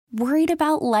Worried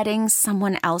about letting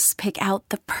someone else pick out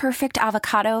the perfect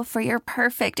avocado for your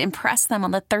perfect impress them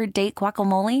on the third date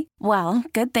guacamole? Well,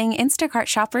 good thing Instacart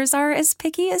shoppers are as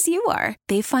picky as you are.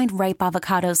 They find ripe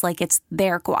avocados like it's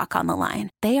their guac on the line.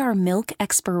 They are milk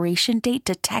expiration date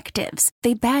detectives.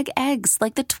 They bag eggs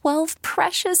like the 12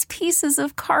 precious pieces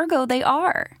of cargo they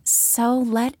are. So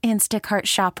let Instacart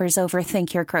shoppers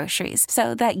overthink your groceries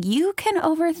so that you can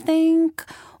overthink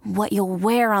what you'll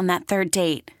wear on that third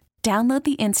date. Download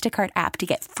the Instacart app to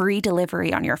get free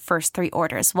delivery on your first 3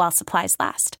 orders while supplies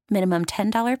last. Minimum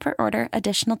 $10 per order.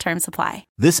 Additional terms apply.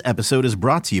 This episode is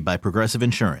brought to you by Progressive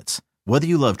Insurance. Whether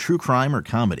you love true crime or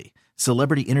comedy,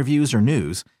 celebrity interviews or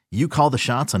news, you call the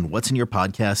shots on what's in your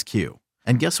podcast queue.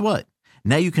 And guess what?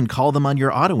 Now you can call them on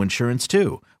your auto insurance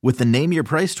too with the Name Your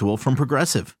Price tool from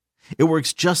Progressive. It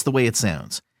works just the way it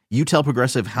sounds. You tell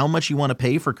Progressive how much you want to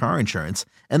pay for car insurance,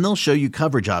 and they'll show you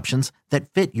coverage options that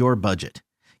fit your budget.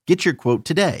 Get your quote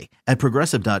today at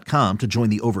Progressive.com to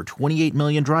join the over 28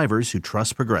 million drivers who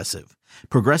trust Progressive.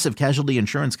 Progressive Casualty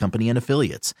Insurance Company and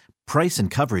Affiliates. Price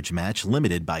and coverage match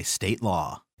limited by state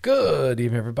law. Good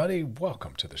evening, everybody.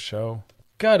 Welcome to the show.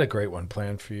 Got a great one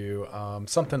planned for you.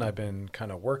 Something I've been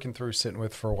kind of working through, sitting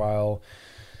with for a while.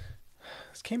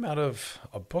 This came out of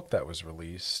a book that was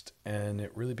released, and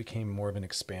it really became more of an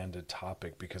expanded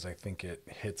topic because I think it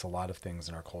hits a lot of things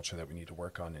in our culture that we need to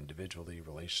work on individually,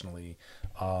 relationally.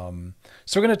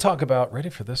 So we're going to talk about, ready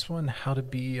for this one, how to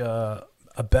be a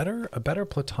better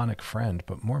platonic friend,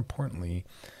 but more importantly,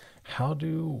 how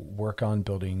to work on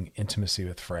building intimacy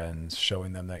with friends,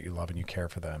 showing them that you love and you care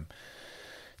for them.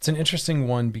 It's an interesting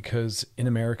one because in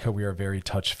America, we are very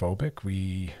touch phobic.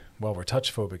 We're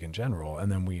touch phobic in general,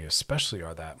 and then we especially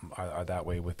are that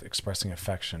way with expressing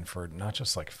affection for not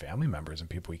just like family members and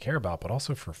people we care about, but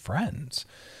also for friends.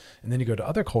 And then you go to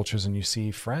other cultures and you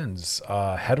see friends,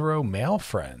 hetero male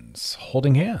friends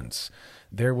holding hands.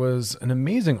 There was an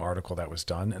amazing article that was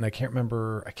done, and I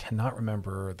cannot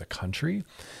remember the country,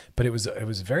 but it was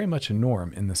very much a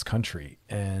norm in this country.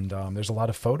 And there's a lot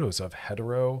of photos of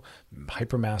hetero,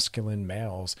 hypermasculine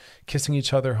males kissing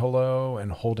each other hello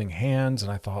and holding hands.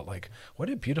 And I thought, like, what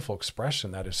a beautiful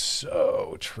expression that is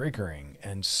so triggering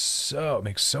and so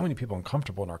makes so many people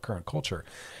uncomfortable in our current culture.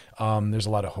 There's a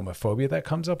lot of homophobia that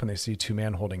comes up when they see two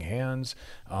men holding hands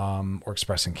or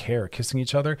expressing care, kissing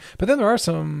each other. But then there are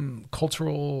some cultural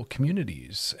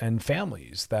communities and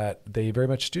families that they very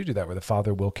much do that, where the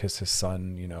father will kiss his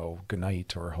son, good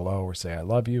night or hello or say I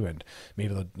love you, and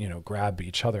maybe they'll grab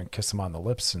each other and kiss them on the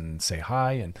lips and say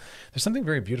hi. And there's something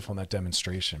very beautiful in that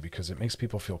demonstration because it makes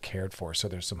people feel cared for. So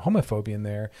there's some homophobia in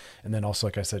there, and then also,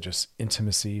 like I said, just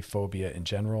intimacy phobia in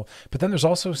general. But then there's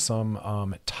also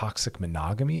some toxic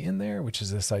monogamy in there, which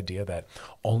is this idea that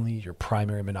only your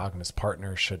primary monogamous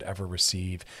partner should ever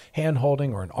receive hand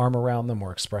holding or an arm around them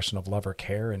or expression of love or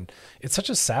care. And it's such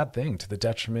a sad thing, to the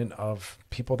detriment of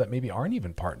people that maybe aren't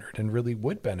even partnered and really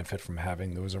would benefit from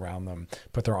having those around them,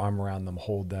 put their arm around them,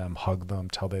 hold them, hug them,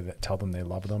 tell them they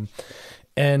love them.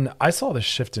 And I saw this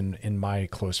shift in my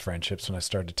close friendships when I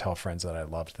started to tell friends that I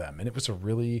loved them. And it was a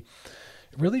really,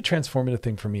 really transformative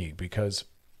thing for me because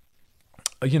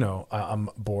I'm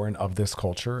born of this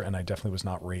culture, and I definitely was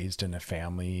not raised in a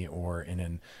family or in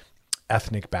an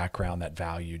ethnic background that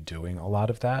valued doing a lot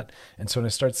of that. And so when I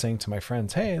started saying to my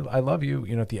friends, hey, I love you,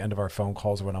 at the end of our phone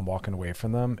calls when I'm walking away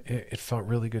from them, it felt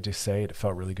really good to say it. It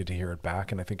felt really good to hear it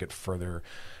back. And I think it further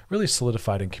really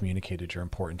solidified and communicated you're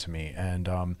important to me.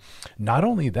 And not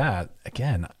only that,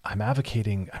 again, I'm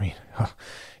advocating,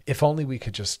 if only we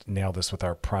could just nail this with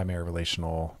our primary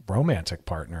relational romantic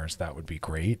partners, that would be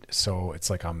great. So it's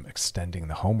like I'm extending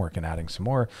the homework and adding some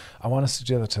more. I want us to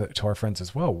do that to our friends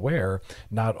as well, where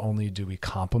not only do we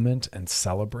compliment and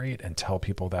celebrate and tell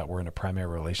people that we're in a primary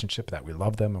relationship, that we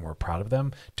love them and we're proud of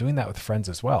them, doing that with friends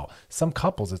as well. Some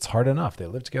couples, it's hard enough. They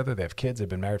live together, they have kids, they've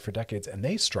been married for decades, and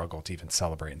they struggle to even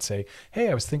celebrate and say, hey,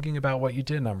 I was thinking about what you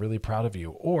did and I'm really proud of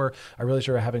you. Or I realized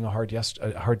you were having a hard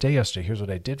day yesterday. Here's what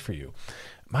I did for you.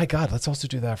 My God, let's also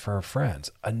do that for our friends.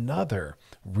 Another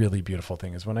really beautiful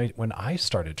thing is when I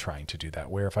started trying to do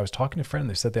that, where if I was talking to a friend,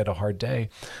 they said they had a hard day,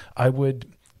 I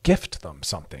would gift them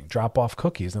something, drop off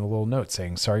cookies and a little note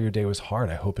saying, sorry, your day was hard.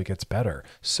 I hope it gets better.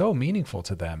 So meaningful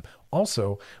to them.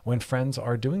 Also, when friends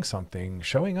are doing something,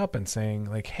 showing up and saying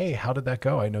like, hey, how did that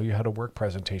go? I know you had a work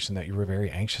presentation that you were very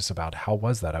anxious about. How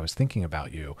was that? I was thinking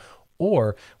about you.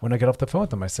 Or when I get off the phone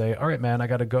with them, I say, all right, man, I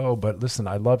got to go, but listen,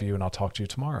 I love you and I'll talk to you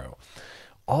tomorrow.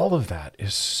 All of that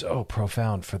is so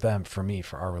profound for them, for me,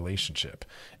 for our relationship,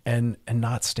 and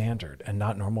not standard and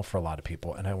not normal for a lot of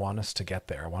people. And I want us to get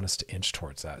there. I want us to inch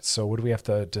towards that. So what do we have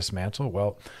to dismantle?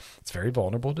 Well, it's very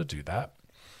vulnerable to do that.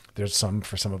 There's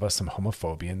for some of us, some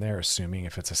homophobia in there, assuming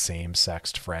if it's a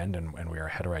same-sexed friend and we are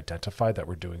hetero-identified that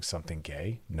we're doing something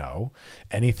gay. No.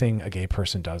 Anything a gay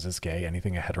person does is gay.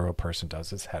 Anything a hetero person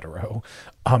does is hetero.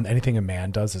 Anything a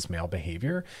man does is male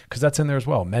behavior, because that's in there as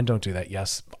well. Men don't do that.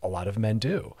 Yes, a lot of men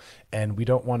do. And we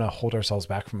don't want to hold ourselves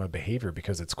back from a behavior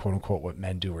because it's quote unquote what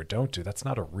men do or don't do. That's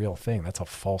not a real thing. That's a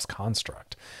false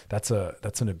construct. That's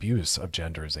an abuse of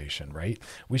genderization, right?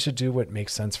 We should do what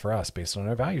makes sense for us based on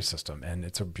our value system. And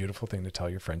it's a beautiful thing to tell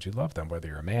your friends you love them, whether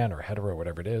you're a man or hetero or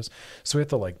whatever it is. So we have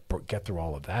to get through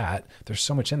all of that. There's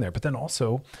so much in there. But then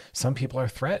also some people are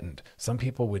threatened. Some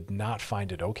people would not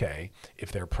find it okay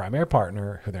if their primary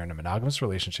partner, who they're in a monogamous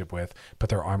relationship with, put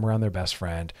their arm around their best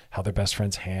friend, held their best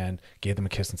friend's hand, gave them a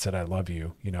kiss and said, I love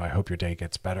you. I hope your day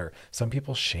gets better. Some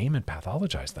people shame and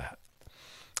pathologize that.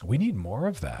 We need more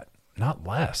of that, not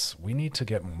less. We need to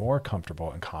get more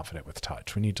comfortable and confident with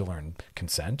touch. We need to learn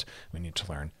consent. We need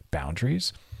to learn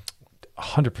boundaries,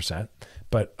 100%.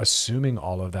 But assuming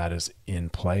all of that is in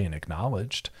play and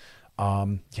acknowledged,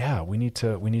 we need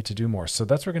to do more. So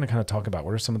that's what we're going to kind of talk about.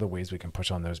 What are some of the ways we can push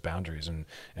on those boundaries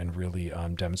and really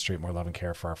demonstrate more love and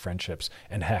care for our friendships?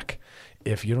 And heck,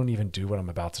 if you don't even do what I'm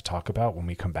about to talk about when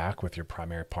we come back with your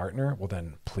primary partner, well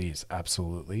then please,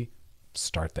 absolutely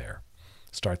start there.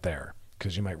 Start there,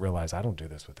 because you might realize I don't do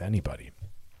this with anybody.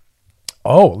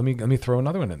 Oh, let me throw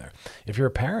another one in there. If you're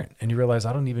a parent and you realize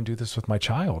I don't even do this with my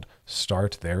child,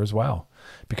 start there as well.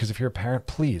 Because if you're a parent,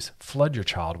 please flood your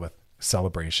child with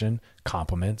celebration,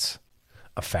 compliments,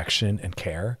 affection, and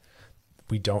care.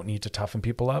 We don't need to toughen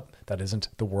people up. That isn't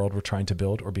the world we're trying to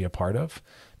build or be a part of.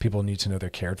 People need to know they're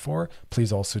cared for.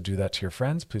 Please also do that to your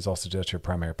friends. Please also do that to your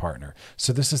primary partner.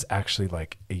 So this is actually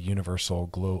like a universal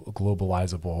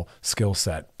globalizable skill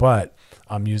set, but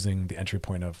I'm using the entry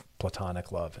point of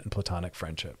platonic love and platonic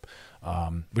friendship,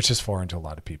 which is foreign to a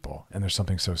lot of people. And there's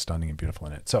something so stunning and beautiful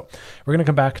in it. So we're going to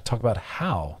come back, talk about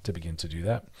how to begin to do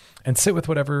that, and sit with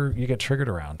whatever you get triggered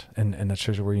around. And that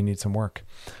shows you where you need some work.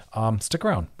 Stick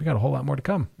around. We got a whole lot more to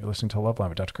come. You're listening to Love Line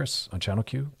with Dr. Chris on Channel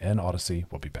Q and Odyssey.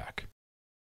 We'll be back.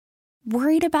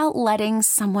 Worried about letting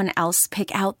someone else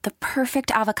pick out the perfect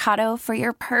avocado for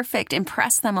your perfect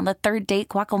impress them on the third date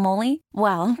guacamole?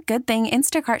 Well, good thing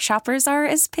Instacart shoppers are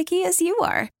as picky as you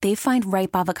are. They find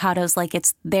ripe avocados like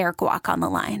it's their guac on the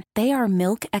line. They are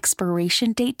milk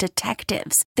expiration date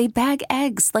detectives. They bag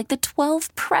eggs like the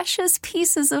 12 precious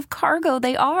pieces of cargo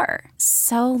they are.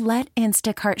 So let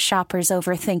Instacart shoppers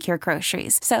overthink your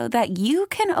groceries so that you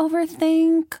can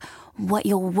overthink what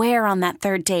you'll wear on that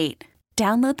third date.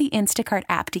 Download the Instacart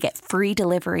app to get free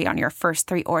delivery on your first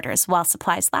 3 orders while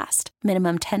supplies last.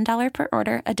 Minimum $10 per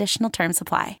order. Additional terms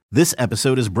apply. This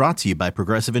episode is brought to you by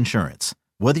Progressive Insurance.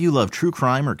 Whether you love true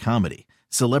crime or comedy,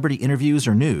 celebrity interviews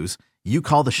or news, you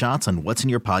call the shots on what's in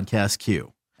your podcast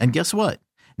queue. And guess what?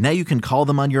 Now you can call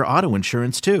them on your auto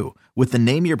insurance too with the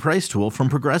Name Your Price tool from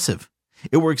Progressive.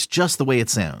 It works just the way it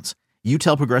sounds. You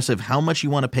tell Progressive how much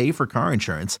you want to pay for car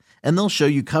insurance, and they'll show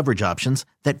you coverage options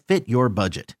that fit your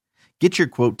budget. Get your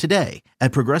quote today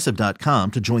at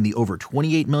Progressive.com to join the over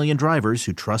 28 million drivers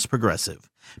who trust Progressive.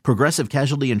 Progressive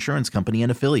Casualty Insurance Company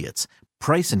and Affiliates.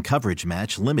 Price and coverage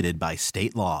match limited by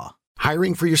state law.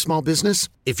 Hiring for your small business?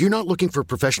 If you're not looking for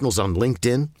professionals on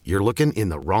LinkedIn, you're looking in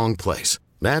the wrong place.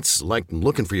 That's like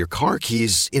looking for your car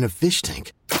keys in a fish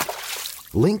tank.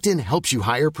 LinkedIn helps you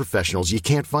hire professionals you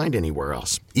can't find anywhere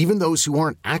else, even those who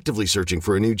aren't actively searching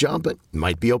for a new job but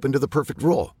might be open to the perfect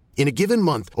role. In a given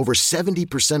month, over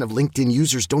 70% of LinkedIn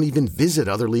users don't even visit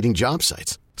other leading job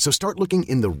sites. So start looking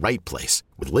in the right place.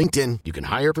 With LinkedIn, you can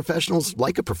hire professionals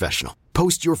like a professional.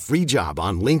 Post your free job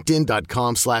on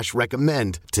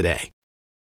linkedin.com/recommend today.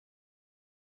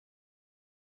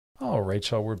 All right,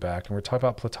 y'all, we're back, and we're talking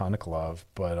about platonic love,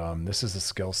 but this is a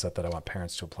skill set that I want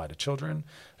parents to apply to children,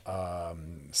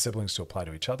 siblings to apply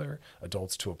to each other,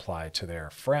 adults to apply to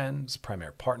their friends,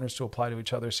 primary partners to apply to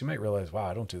each other. So you might realize, wow,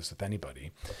 I don't do this with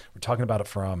anybody. We're talking about it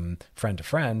from friend to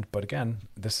friend, but again,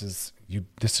 this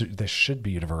should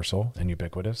be universal and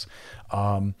ubiquitous.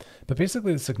 But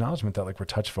basically, this acknowledgement that like we're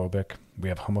touch phobic, we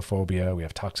have homophobia, we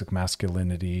have toxic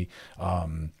masculinity,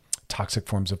 toxic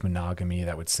forms of monogamy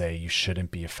that would say you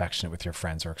shouldn't be affectionate with your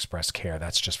friends or express care.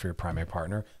 That's just for your primary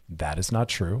partner. That is not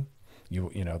true.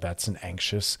 You know, that's an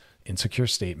anxious, insecure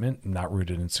statement, not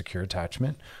rooted in secure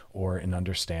attachment or an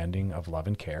understanding of love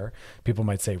and care. People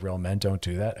might say real men don't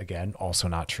do that. Again, also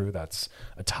not true. That's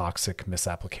a toxic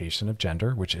misapplication of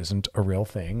gender, which isn't a real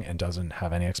thing and doesn't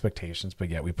have any expectations, but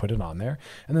yet we put it on there.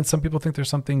 And then some people think there's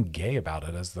something gay about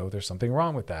it, as though there's something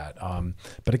wrong with that.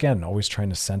 But again, always trying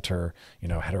to center,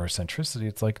 heterocentricity.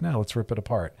 It's like, no, let's rip it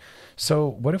apart. So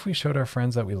what if we showed our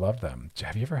friends that we love them?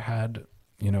 Have you ever had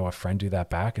a friend do that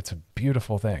back, it's a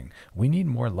beautiful thing. We need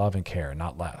more love and care,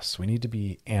 not less. We need to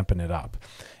be amping it up.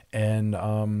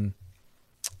 And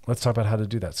let's talk about how to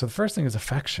do that. So the first thing is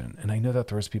affection. And I know that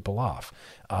throws people off.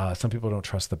 Some people don't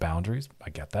trust the boundaries. I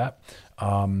get that.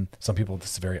 Some people,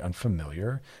 this is very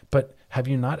unfamiliar. But have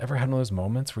you not ever had one of those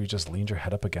moments where you just leaned your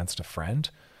head up against a friend,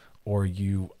 or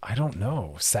you, I don't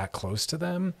know, sat close to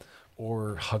them,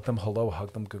 or hug them hello,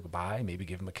 hug them goodbye, maybe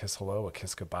give them a kiss hello, a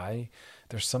kiss goodbye?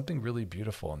 There's something really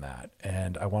beautiful in that.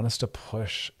 And I want us to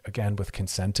push, again, with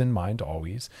consent in mind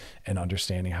always, and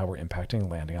understanding how we're impacting and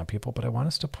landing on people. But I want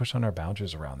us to push on our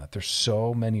boundaries around that. There's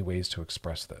so many ways to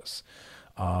express this.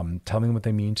 Telling them what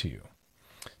they mean to you,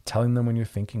 telling them when you're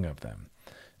thinking of them,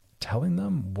 telling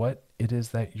them what it is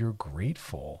that you're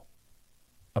grateful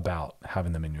about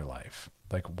having them in your life.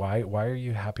 Like, why are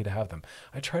you happy to have them?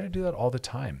 I try to do that all the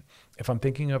time. If I'm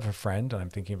thinking of a friend and I'm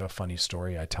thinking of a funny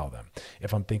story, I tell them.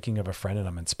 If I'm thinking of a friend and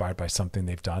I'm inspired by something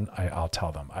they've done, I'll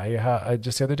tell them. I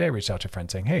just the other day reached out to a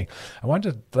friend saying, hey, I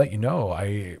wanted to let you know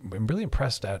I'm really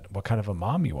impressed at what kind of a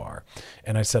mom you are.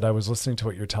 And I said, I was listening to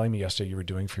what you were telling me yesterday you were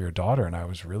doing for your daughter, and I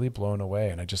was really blown away.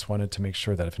 And I just wanted to make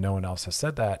sure that if no one else has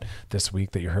said that this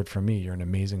week, that you heard from me. You're an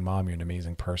amazing mom. You're an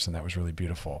amazing person. That was really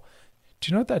beautiful. Do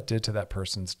you know what that did to that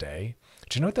person's day?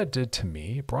 Do you know what that did to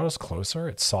me? It brought us closer.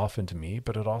 It softened me,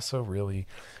 but it also really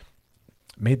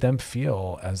made them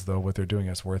feel as though what they're doing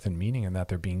has worth and meaning, and that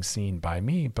they're being seen by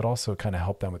me, but also kind of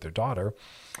help them with their daughter.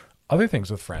 Other things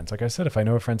with friends, like I said, if I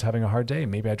know a friend's having a hard day,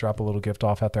 maybe I drop a little gift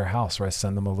off at their house, or I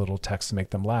send them a little text to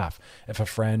make them laugh. If a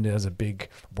friend has a big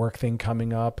work thing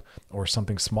coming up or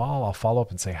something small, I'll follow up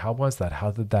and say, how was that?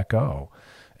 How did that go?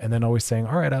 And then always saying,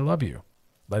 all right, I love you.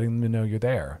 Letting them know you're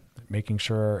there, making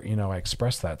sure, I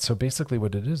express that. So basically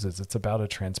what it is it's about a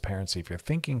transparency. If you're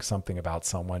thinking something about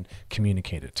someone,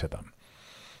 communicate it to them.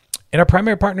 In our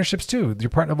primary partnerships too, your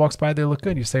partner walks by, they look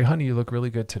good. You say, honey, you look really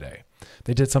good today.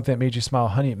 They did something that made you smile.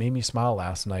 Honey, it made me smile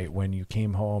last night when you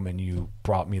came home and you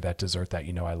brought me that dessert that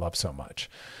I love so much.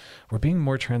 We're being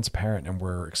more transparent, and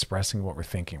we're expressing what we're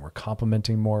thinking. We're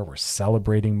complimenting more. We're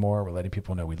celebrating more. We're letting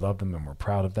people know we love them and we're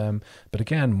proud of them. But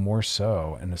again, more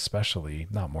so, and especially,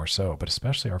 not more so, but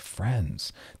especially our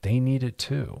friends, they need it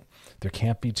too. There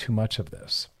can't be too much of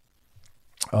this.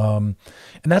 And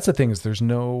that's the thing, is there's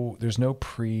no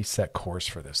preset course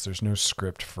for this. There's no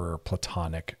script for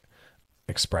platonic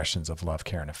expressions of love,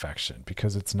 care, and affection,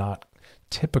 because it's not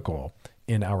typical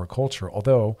in our culture,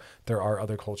 although there are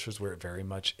other cultures where it very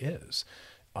much is.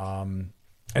 And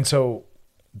so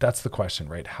that's the question,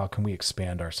 right? How can we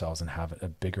expand ourselves and have a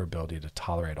bigger ability to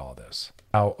tolerate all this?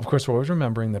 Now, of course, we're always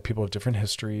remembering that people have different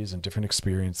histories and different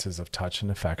experiences of touch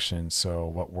and affection. So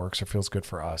what works or feels good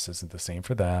for us isn't the same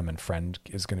for them, and friend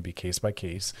is going to be case by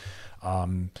case.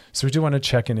 So we do want to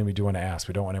check in, and we do want to ask.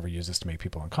 We don't want to ever use this to make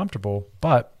people uncomfortable,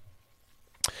 but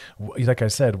like I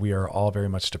said, we are all very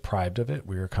much deprived of it.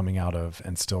 We are coming out of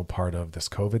and still part of this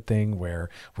COVID thing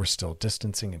where we're still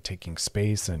distancing and taking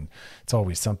space, and it's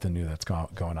always something new that's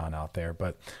going on out there.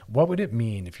 But what would it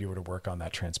mean if you were to work on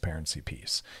that transparency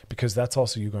piece? Because that's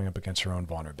also you going up against your own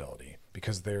vulnerability.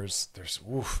 Because it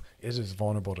is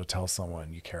vulnerable to tell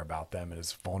someone you care about them. It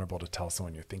is vulnerable to tell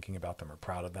someone you're thinking about them or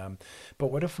proud of them.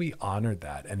 But what if we honored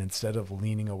that, and instead of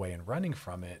leaning away and running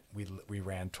from it, we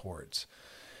ran towards?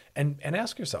 And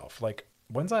ask yourself, like,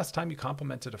 when's the last time you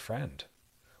complimented a friend?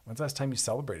 When's the last time you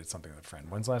celebrated something with a friend?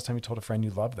 When's the last time you told a friend you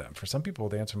love them? For some people,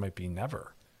 the answer might be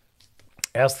never.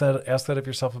 Ask that of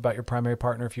yourself about your primary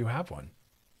partner if you have one.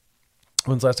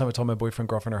 When's the last time I told my boyfriend,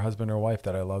 girlfriend, or husband or wife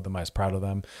that I love them, I was proud of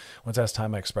them? When's the last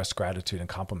time I expressed gratitude and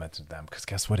complimented them? Because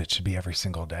guess what? It should be every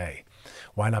single day.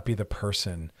 Why not be the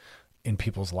person in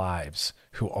people's lives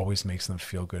who always makes them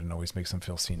feel good and always makes them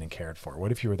feel seen and cared for?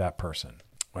 What if you were that person?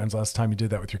 When's the last time you did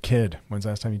that with your kid? When's the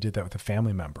last time you did that with a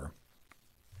family member?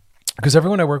 Because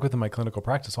everyone I work with in my clinical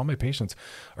practice, all my patients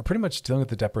are pretty much dealing with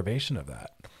the deprivation of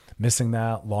that, missing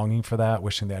that, longing for that,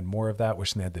 wishing they had more of that,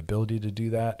 wishing they had the ability to do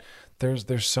that.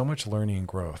 There's so much learning and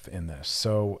growth in this.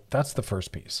 So that's the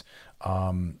first piece.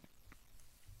 Kind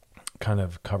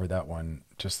of cover that one,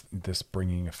 just this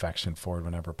bringing affection forward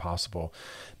whenever possible.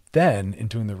 Then in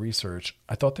doing the research,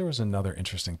 I thought there was another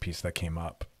interesting piece that came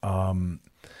up.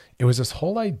 It was this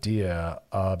whole idea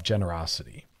of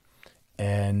generosity,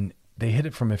 and they hit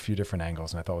it from a few different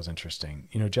angles, and I thought it was interesting.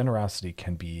 Generosity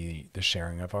can be the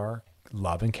sharing of our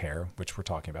love and care, which we're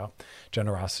talking about.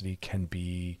 Generosity can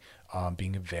be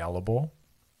being available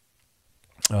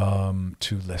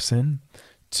to listen,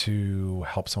 to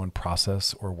help someone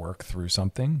process or work through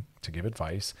something, to give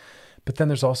advice. But then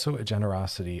there's also a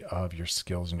generosity of your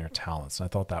skills and your talents. And I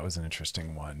thought that was an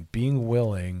interesting one. Being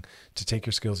willing to take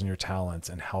your skills and your talents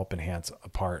and help enhance a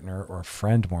partner or a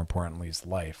friend, more importantly's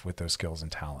life with those skills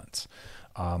and talents.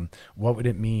 What would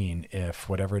it mean if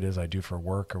whatever it is I do for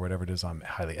work or whatever it is I'm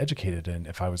highly educated in,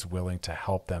 if I was willing to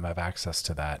help them have access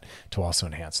to that to also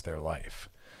enhance their life?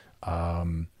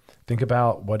 Think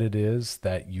about what it is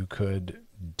that you could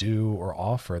do or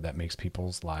offer that makes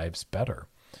people's lives better.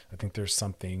 I think there's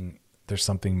something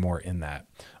more in that.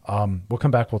 We'll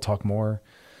come back. We'll talk more.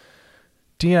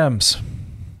 DMs,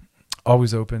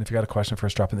 always open. If you got a question for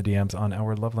us, drop in the DMs on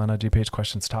our Loveline IG page.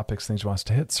 Questions, topics, things you want us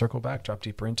to hit, circle back, drop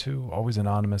deeper into. Always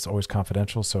anonymous, always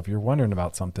confidential. So if you're wondering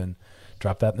about something,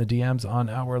 drop that in the DMs on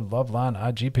our Loveline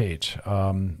IG page.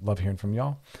 Love hearing from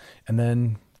y'all. And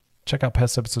then check out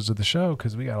past episodes of the show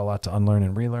because we got a lot to unlearn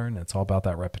and relearn. It's all about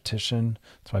that repetition.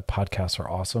 That's why podcasts are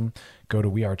awesome. Go to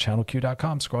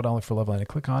wearechannelq.com, scroll down for Loveline and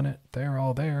click on it. They're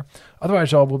all there.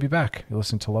 Otherwise, y'all, we'll be back. You're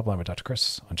listening to Loveline with Dr.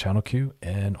 Chris on Channel Q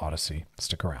and Odyssey.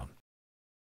 Stick around.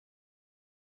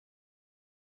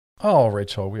 All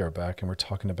right, y'all, we are back and we're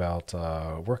talking about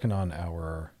working on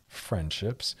our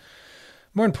friendships.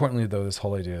 More importantly, though, this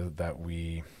whole idea that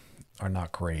we are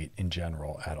not great in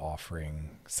general at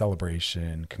offering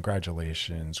celebration,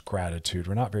 congratulations, gratitude.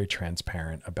 We're not very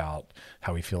transparent about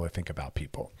how we feel or think about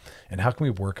people. And how can we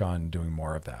work on doing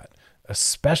more of that,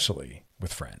 especially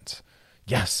with friends?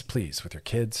 Yes, please, with your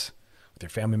kids, with your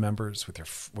family members,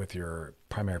 with your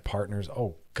primary partners.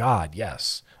 Oh God,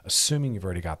 yes. Assuming you've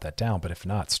already got that down, but if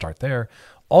not, start there.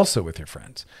 Also with your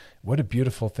friends. What a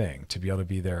beautiful thing to be able to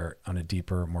be there on a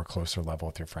deeper, more closer level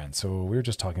with your friends. So we were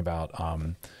just talking about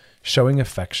showing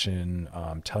affection,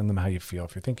 telling them how you feel.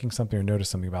 If you're thinking something or notice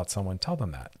something about someone, tell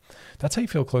them that. That's how you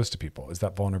feel close to people, is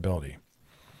that vulnerability.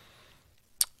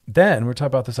 Then we're talking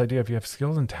about this idea of you have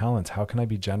skills and talents. How can I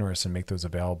be generous and make those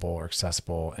available or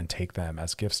accessible and take them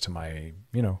as gifts to my,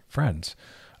 friends?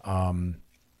 I'm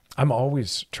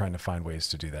always trying to find ways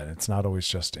to do that. It's not always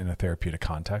just in a therapeutic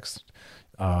context.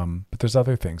 But there's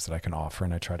other things that I can offer,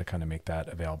 and I try to kind of make that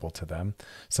available to them.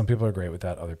 Some people are great with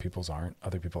that. Other people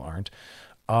aren't.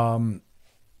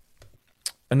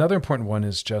 Another important one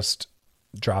is just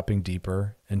dropping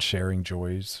deeper and sharing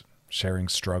joys, sharing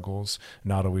struggles,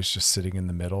 not always just sitting in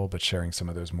the middle, but sharing some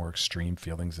of those more extreme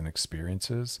feelings and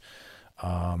experiences.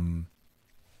 And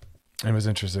it was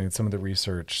interesting. In some of the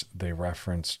research, they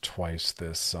referenced twice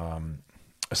this, a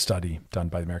study done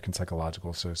by the American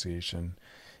Psychological Association.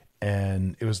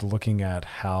 And it was looking at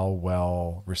how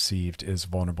well received is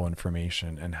vulnerable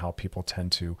information and how people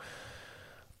tend to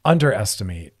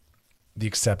underestimate the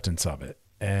acceptance of it.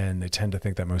 And they tend to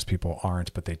think that most people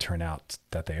aren't, but they turn out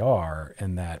that they are,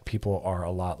 and that people are a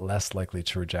lot less likely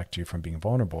to reject you from being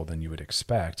vulnerable than you would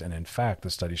expect. And in fact, the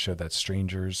study showed that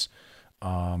strangers,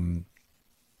 that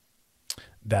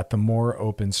the more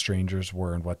open strangers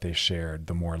were in what they shared,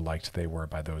 the more liked they were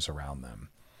by those around them.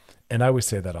 And I always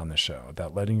say that on the show,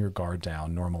 that letting your guard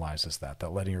down normalizes that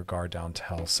letting your guard down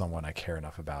tells someone I care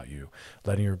enough about you.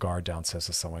 Letting your guard down says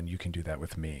to someone, you can do that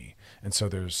with me. And so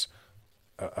there's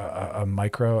a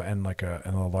micro and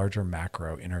a larger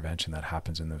macro intervention that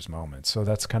happens in those moments. So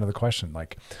that's kind of the question.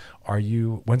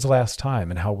 When's the last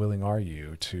time and how willing are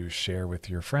you to share with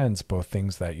your friends both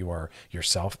things that you are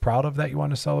yourself proud of that you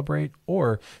want to celebrate,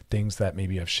 or things that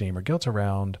maybe you have shame or guilt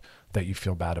around that you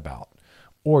feel bad about?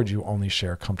 Or do you only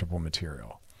share comfortable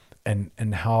material? And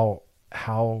how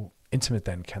intimate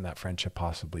then can that friendship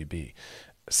possibly be?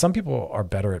 Some people are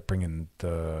better at bringing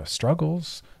the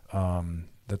struggles.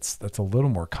 That's a little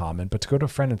more common, but to go to a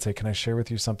friend and say, can I share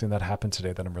with you something that happened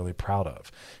today that I'm really proud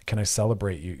of? Can I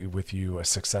celebrate with you a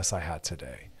success I had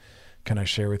today? Can I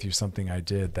share with you something I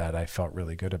did that I felt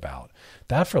really good about?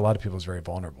 That for a lot of people is very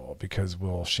vulnerable, because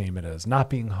we'll shame it as not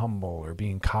being humble or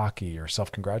being cocky or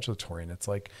self-congratulatory. And it's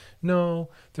like, no,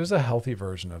 there's a healthy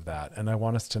version of that. And I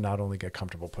want us to not only get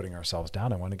comfortable putting ourselves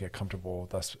down, I want to get comfortable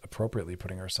thus appropriately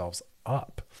putting ourselves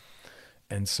up.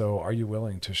 And so are you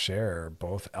willing to share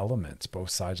both elements, both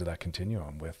sides of that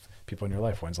continuum with people in your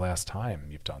life? When's the last time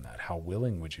you've done that? How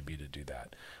willing would you be to do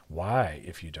that? Why,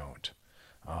 if you don't?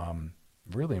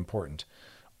 Really important.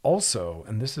 Also,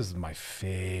 and this is my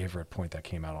favorite point that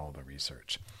came out of all the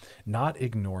research, not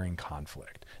ignoring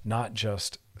conflict, not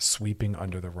just sweeping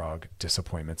under the rug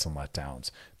disappointments and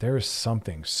letdowns. There is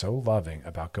something so loving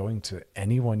about going to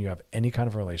anyone you have any kind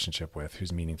of relationship with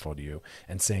who's meaningful to you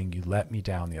and saying, you let me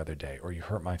down the other day, or you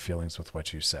hurt my feelings with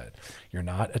what you said. You're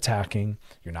not attacking.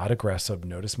 You're not aggressive.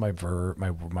 Notice my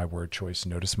word choice.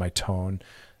 Notice my tone.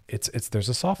 there's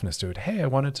a softness to it. Hey, I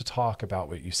wanted to talk about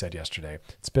what you said yesterday.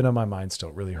 It's been on my mind still.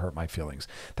 It really hurt my feelings.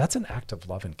 That's an act of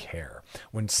love and care.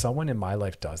 When someone in my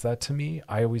life does that to me,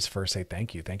 I always first say,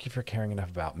 thank you. Thank you for caring enough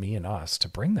about me and us to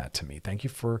bring that to me. Thank you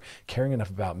for caring enough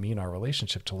about me and our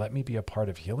relationship to let me be a part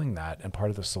of healing that and part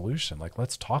of the solution. Like,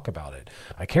 let's talk about it.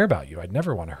 I care about you. I'd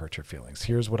never want to hurt your feelings.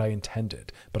 Here's what I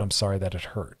intended, but I'm sorry that it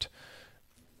hurt.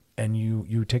 And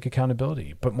you take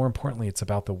accountability. But more importantly, it's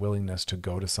about the willingness to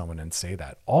go to someone and say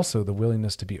that. Also, the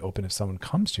willingness to be open if someone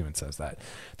comes to you and says that.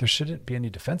 There shouldn't be any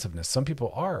defensiveness. Some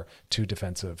people are too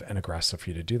defensive and aggressive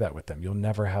for you to do that with them. You'll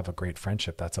never have a great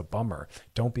friendship. That's a bummer.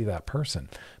 Don't be that person.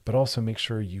 But also make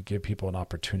sure you give people an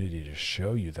opportunity to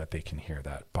show you that they can hear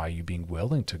that by you being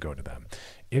willing to go to them.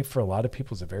 It, for a lot of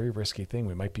people, is a very risky thing.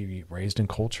 We might be raised in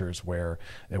cultures where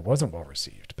it wasn't well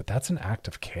received, but that's an act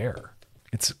of care.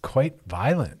 It's quite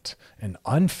violent and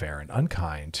unfair and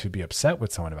unkind to be upset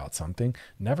with someone about something.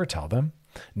 Never tell them,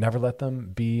 never let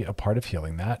them be a part of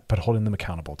healing that, but holding them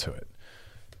accountable to it.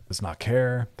 That is not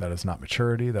care. That is not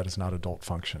maturity. That is not adult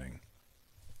functioning.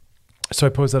 So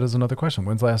I pose that as another question.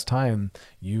 When's the last time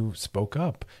you spoke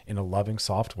up in a loving,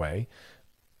 soft way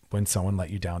when someone let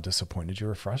you down, disappointed you,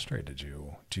 or frustrated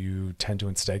you? Do you tend to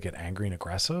instead get angry and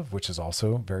aggressive, which is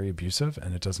also very abusive,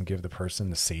 and it doesn't give the person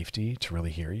the safety to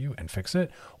really hear you and fix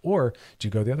it? Or do you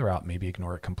go the other route, maybe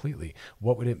ignore it completely?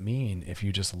 What would it mean if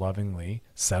you just lovingly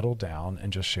settled down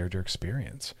and just shared your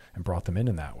experience and brought them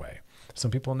in that way? Some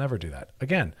people never do that.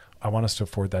 Again, I want us to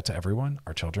afford that to everyone,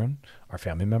 our children, our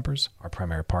family members, our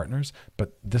primary partners,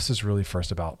 but this is really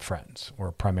first about friends,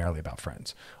 or primarily about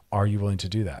friends. Are you willing to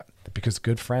do that? Because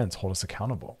good friends hold us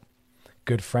accountable.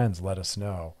 Good friends let us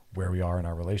know where we are in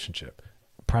our relationship.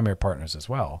 Primary partners as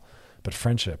well. But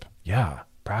friendship, yeah,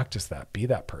 practice that. Be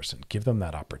that person. Give them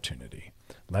that opportunity.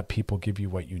 Let people give you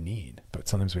what you need. But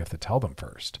sometimes we have to tell them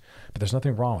first. But there's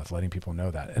nothing wrong with letting people know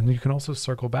that. And you can also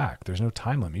circle back. There's no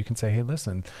time limit. You can say, hey,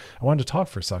 listen, I wanted to talk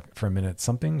for a minute.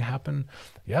 Something happened,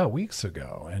 weeks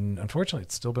ago. And unfortunately,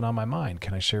 it's still been on my mind.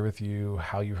 Can I share with you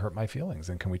how you hurt my feelings?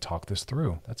 And can we talk this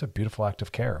through? That's a beautiful act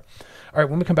of care. All right,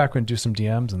 when we come back, we're going to do some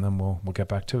DMs, and then we'll get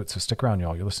back to it. So stick around,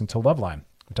 y'all. You're listening to Loveline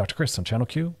with Dr. Chris on Channel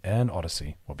Q and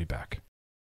Odyssey. We'll be back.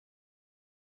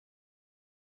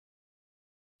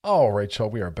 All right, y'all,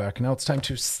 we are back. Now it's time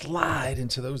to slide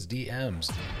into those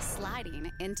DMs.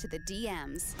 Sliding into the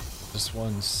DMs. This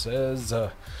one says,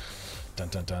 dun,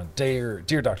 dun, dun, Dear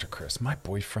Dr. Chris, my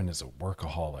boyfriend is a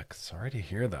workaholic. Sorry to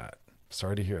hear that.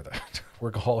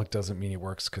 Workaholic doesn't mean he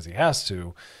works because he has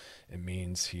to. It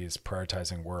means he is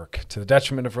prioritizing work to the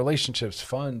detriment of relationships,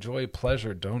 fun, joy,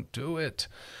 pleasure. Don't do it.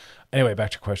 Anyway, back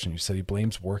to your question. You said he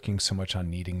blames working so much on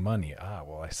needing money.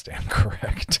 Well, I stand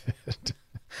corrected.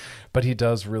 But he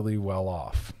does really well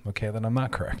off. Okay, then I'm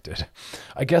not corrected.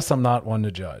 I guess I'm not one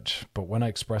to judge. But when I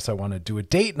express I want to do a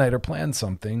date night or plan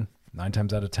something, 9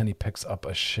 times out of 10 he picks up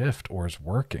a shift or is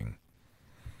working.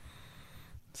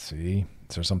 See,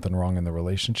 is there something wrong in the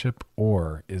relationship,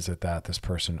 or is it that this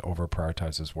person over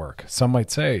prioritizes work? Some might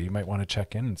say, you might want to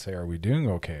check in and say, are we doing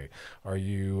okay? Are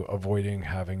you avoiding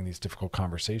having these difficult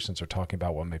conversations or talking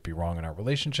about what might be wrong in our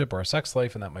relationship or our sex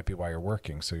life? And that might be why you're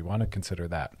working. So you want to consider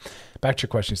that. Back to your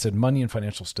question. You said money and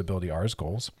financial stability are his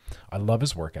goals. I love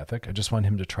his work ethic. I just want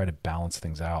him to try to balance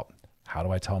things out. How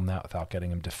do I tell him that without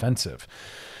getting him defensive?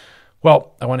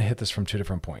 Well, I want to hit this from 2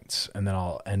 different points, and then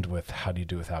I'll end with how do you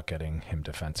do without getting him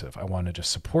defensive. I want to just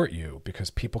support you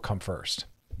because people come first.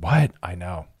 What? I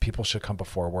know. People should come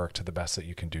before work to the best that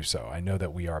you can do so. I know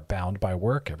that we are bound by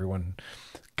work. Everyone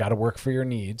got to work for your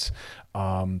needs,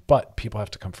 but people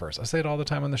have to come first. I say it all the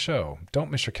time on the show.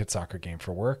 Don't miss your kid's soccer game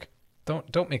for work.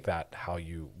 Don't make that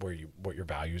what your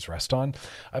values rest on.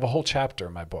 I have a whole chapter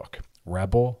in my book,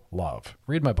 Rebel Love.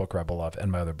 Read my book, Rebel Love,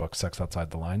 and my other book, Sex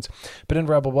Outside the Lines. But in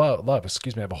Rebel Love,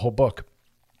 I have a whole book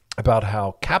about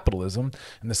how capitalism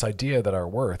and this idea that our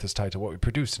worth is tied to what we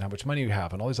produce and how much money we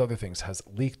have and all these other things has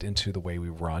leaked into the way we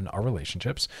run our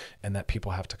relationships, and that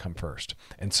people have to come first.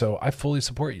 And so I fully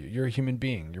support you. You're a human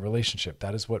being, your relationship.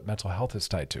 That is what mental health is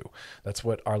tied to. That's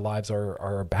what our lives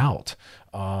are about.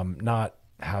 Not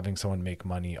having someone make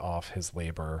money off his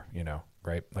labor,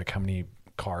 right? Like how many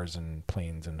cars and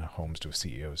planes and homes do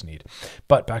CEOs need?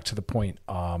 But back to the point,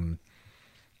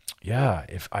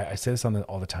 if I say this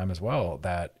all the time as well,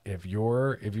 that if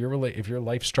your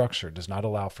life structure does not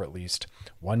allow for at least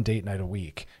one date night a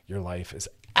week, your life is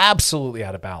absolutely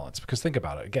out of balance. Because think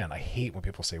about it. Again, I hate when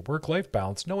people say work-life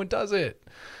balance. No one does it.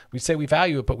 We say we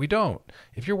value it, but we don't.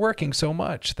 If you're working so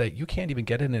much that you can't even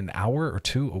get in an hour or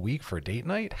 2 a week for a date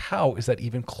night, how is that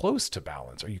even close to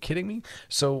balance? Are you kidding me?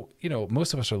 So,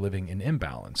 most of us are living in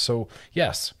imbalance. So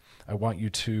yes, I want you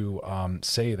to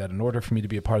say that in order for me to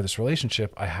be a part of this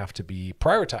relationship, I have to be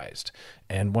prioritized.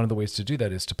 And one of the ways to do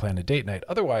that is to plan a date night.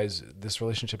 Otherwise, this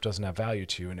relationship doesn't have value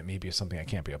to you, and it may be something I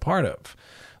can't be a part of.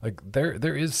 Like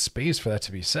there is space for that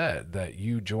to be said, that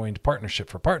you joined partnership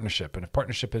for partnership. And if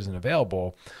partnership isn't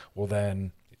available, well,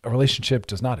 then a relationship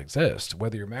does not exist.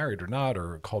 Whether you're married or not,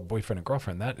 or called boyfriend and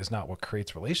girlfriend, that is not what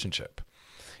creates relationship.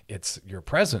 It's your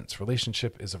presence.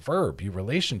 Relationship is a verb. You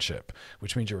relationship,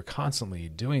 which means you're constantly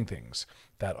doing things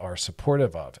that are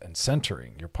supportive of and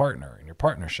centering your partner and your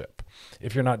partnership.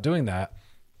 If you're not doing that,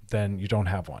 then you don't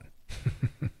have one.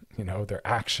 They're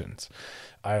actions.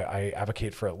 I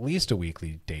advocate for at least a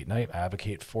weekly date night. I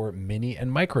advocate for mini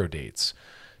and micro dates.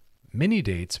 Mini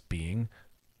dates being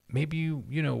maybe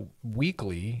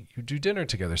weekly, you do dinner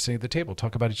together, sit at the table,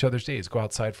 talk about each other's days, go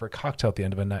outside for a cocktail at the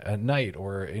end of a night,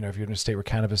 or, if you're in a state where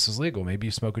cannabis is legal, maybe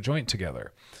you smoke a joint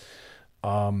together.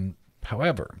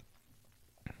 However,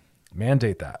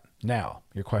 mandate that. Now,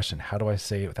 your question, how do I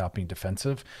say it without being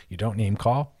defensive? You don't name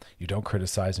call, you don't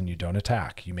criticize, and you don't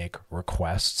attack. You make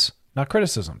requests, not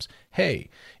criticisms. Hey,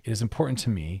 it is important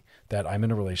to me that I'm in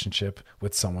a relationship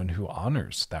with someone who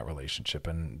honors that relationship,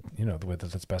 and the way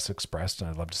that that's best expressed,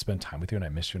 and I'd love to spend time with you, and I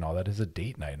miss you, and all that is a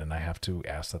date night, and I have to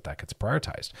ask that gets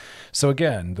prioritized. So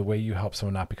again, the way you help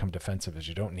someone not become defensive is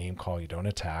you don't name call, you don't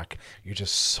attack, you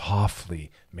just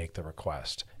softly make the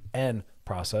request and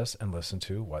process and listen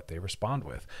to what they respond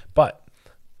with. But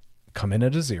come in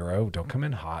at a 0, don't come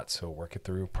in hot. So work it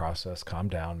through, process, calm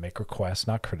down, make requests,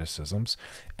 not criticisms,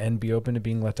 and be open to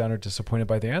being let down or disappointed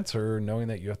by the answer, knowing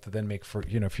that you have to then make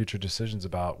future decisions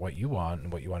about what you want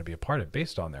and what you want to be a part of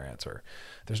based on their answer.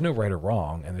 There's no right or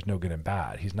wrong, and there's no good and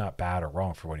bad. He's not bad or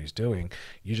wrong for what he's doing.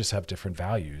 You just have different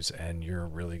values, and you're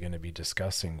really going to be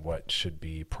discussing what should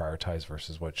be prioritized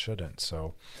versus what shouldn't.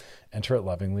 So enter it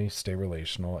lovingly, stay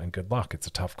relational, and good luck. It's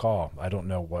a tough call. I don't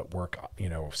know what work,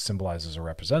 symbolizes or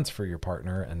represents for your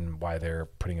partner and why they're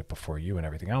putting it before you and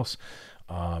everything else.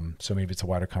 So maybe it's a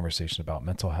wider conversation about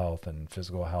mental health and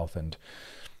physical health and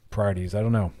priorities. I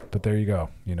don't know, but there you go.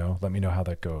 Let me know how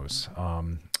that goes.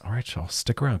 All right, y'all,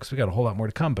 stick around because we got a whole lot more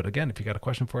to come. But again, if you got a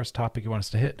question for us, topic you want us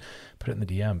to hit, put it in the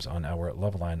DMs on our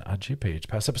Loveline IG page.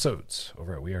 Past episodes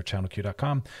over at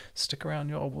wearechannelq.com. Stick around,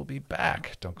 y'all. We'll be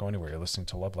back. Don't go anywhere. You're listening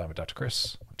to Loveline with Dr.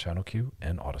 Chris on Channel Q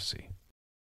and Odyssey.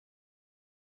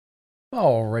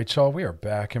 All right, y'all, we are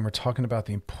back, and we're talking about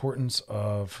the importance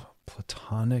of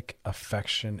platonic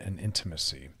affection and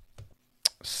intimacy.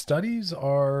 Studies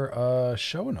are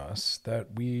showing us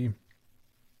that we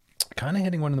kind of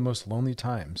hitting one of the most lonely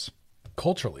times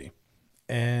culturally.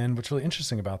 And what's really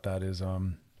interesting about that is,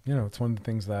 it's one of the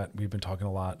things that we've been talking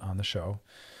a lot on the show,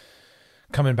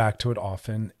 coming back to it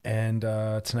often. And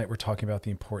tonight we're talking about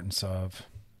the importance of,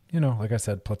 like I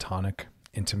said, platonic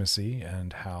intimacy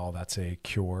and how that's a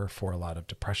cure for a lot of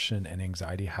depression and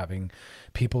anxiety, having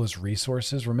people as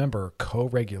resources. Remember,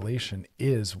 co-regulation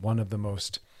is one of the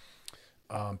most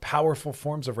powerful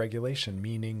forms of regulation,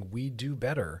 meaning we do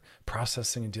better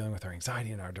processing and dealing with our anxiety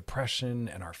and our depression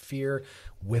and our fear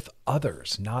with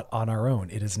others, not on our own.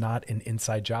 It is not an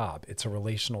inside job. It's a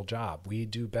relational job. We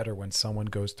do better when someone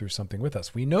goes through something with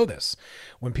us. We know this.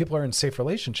 When people are in safe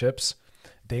relationships,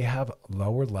 they have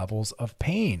lower levels of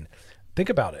pain. Think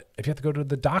about it. If you have to go to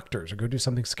the doctors or go do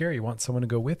something scary, you want someone to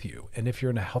go with you. And if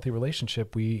you're in a healthy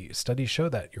relationship, studies show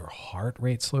that your heart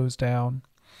rate slows down.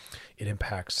 It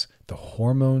impacts the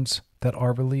hormones that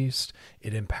are released.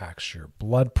 It impacts your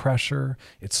blood pressure.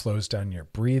 It slows down your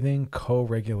breathing.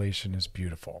 Co-regulation is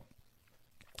beautiful.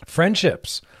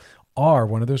 Friendships are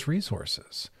one of those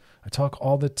resources. I talk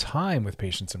all the time with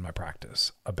patients in my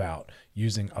practice about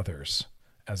using others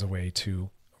as a way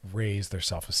to raise their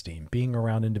self-esteem. Being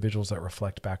around individuals that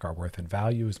reflect back our worth and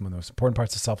value is one of the most important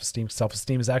parts of self-esteem.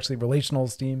 Self-esteem is actually relational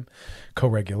esteem,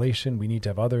 co-regulation. We need to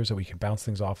have others that we can bounce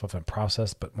things off of and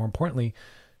process, but more importantly,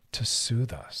 to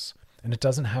soothe us. And it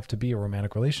doesn't have to be a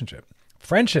romantic relationship.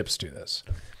 Friendships do this.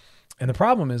 And the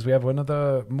problem is we have one of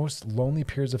the most lonely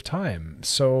periods of time.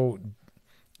 So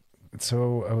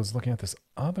I was looking at this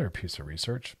other piece of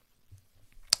research.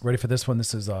 Ready for this one?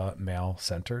 This is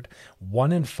male-centered.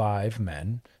 1 in 5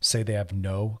 men say they have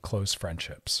no close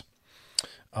friendships.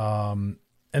 And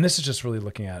this is just really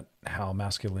looking at how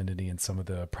masculinity and some of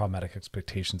the problematic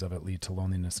expectations of it lead to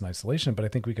loneliness and isolation. But I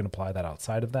think we can apply that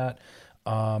outside of that.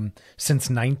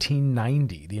 Since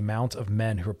 1990, the amount of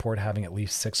men who report having at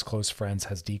least 6 close friends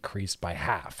has decreased by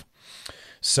half.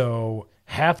 So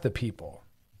half the people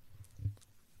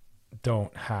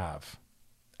don't have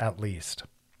at least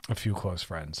a few close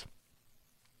friends.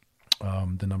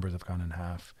 The numbers have gone in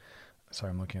half. Sorry,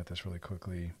 I'm looking at this really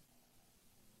quickly.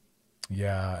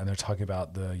 Yeah, and they're talking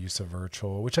about the use of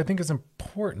virtual, which I think is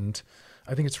important.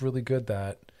 I think it's really good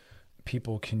that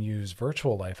people can use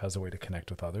virtual life as a way to connect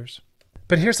with others.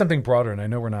 But here's something broader, and I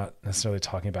know we're not necessarily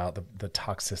talking about the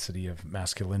toxicity of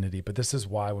masculinity, but this is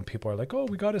why when people are like, oh,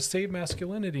 we got to save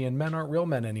masculinity and men aren't real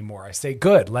men anymore, I say,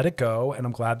 good, let it go. And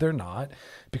I'm glad they're not,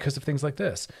 because of things like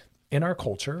this. In our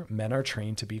culture, men are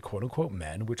trained to be quote unquote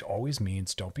men, which always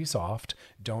means don't be soft,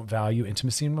 don't value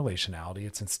intimacy and relationality.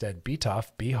 It's instead be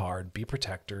tough, be hard, be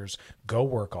protectors, go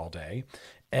work all day,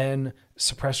 and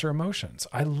suppress your emotions.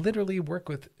 I literally work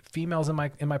with females in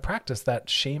my practice that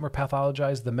shame or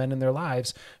pathologize the men in their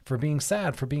lives for being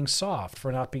sad, for being soft,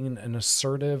 for not being an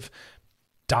assertive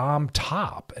dom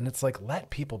top. And it's like, let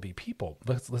people be people.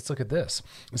 Let's look at this.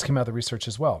 This came out of the research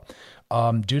as well.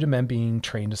 Due to men being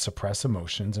trained to suppress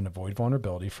emotions and avoid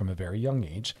vulnerability from a very young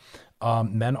age,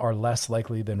 men are less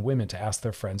likely than women to ask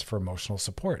their friends for emotional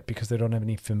support because they don't have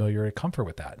any familiar comfort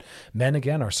with that. Men,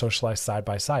 again, are socialized side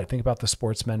by side. Think about the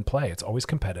sports men play. It's always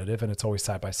competitive and it's always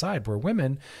side by side, where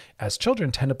women as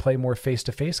children tend to play more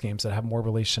face-to-face games that have more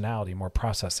relationality, more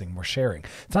processing, more sharing.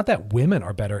 It's not that women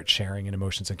are better at sharing in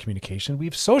emotions and communication.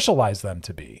 We've socialized them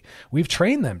to be. We've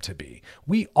trained them to be.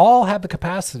 We all have the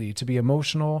capacity to be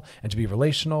emotional and to be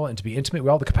relational and to be intimate. We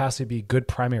all have the capacity to be good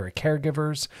primary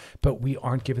caregivers, but we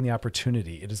aren't given the opportunity.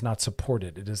 It is not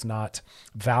supported. It is not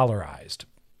valorized.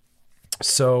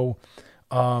 So,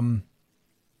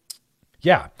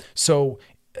 So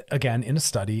again, in a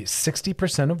study,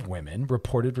 60% of women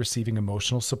reported receiving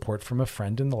emotional support from a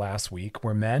friend in the last week,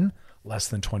 where men, less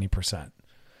than 20%.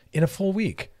 In a full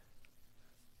week,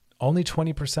 only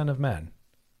 20% of men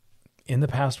in the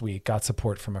past week got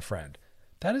support from a friend.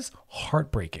 That is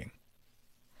heartbreaking.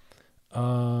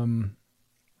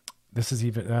 This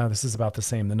is about the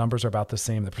same. The numbers are about the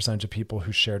same. The percentage of people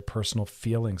who shared personal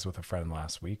feelings with a friend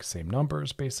last week, same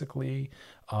numbers, basically.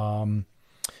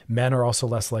 Men are also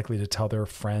less likely to tell their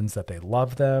friends that they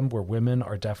love them, where women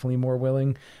are definitely more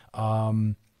willing.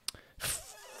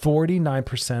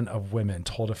 49% of women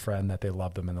told a friend that they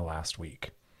loved them in the last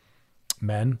week.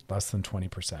 Men, less than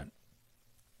 20%.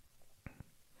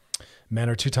 Men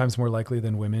are 2 times more likely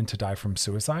than women to die from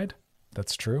suicide.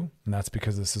 That's true. And that's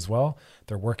because this as well.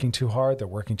 They're working too hard. They're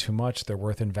working too much. Their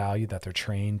worth and value that they're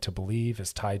trained to believe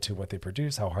is tied to what they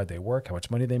produce, how hard they work, how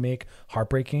much money they make.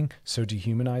 Heartbreaking, so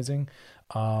dehumanizing.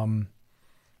 And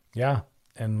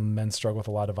men struggle with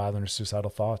a lot of violent or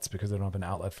suicidal thoughts because they don't have an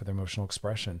outlet for their emotional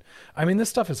expression. I mean, this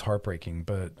stuff is heartbreaking,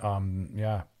 but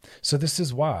So this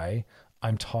is why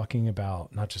I'm talking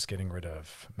about not just getting rid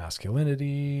of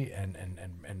masculinity and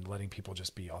letting people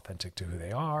just be authentic to who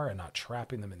they are and not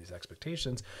trapping them in these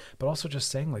expectations, but also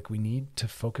just saying, like, we need to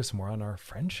focus more on our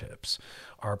friendships.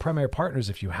 Our primary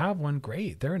partners, if you have one,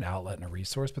 great. They're an outlet and a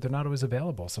resource, but they're not always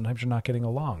available. Sometimes you're not getting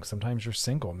along. Sometimes you're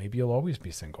single. Maybe you'll always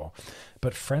be single.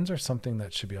 But friends are something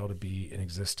that should be able to be in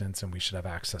existence, and we should have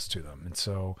access to them. And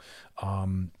so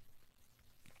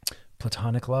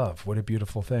platonic love, what a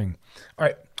beautiful thing. All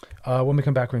right. When we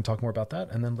come back, we're going to talk more about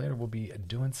that. And then later we'll be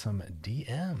doing some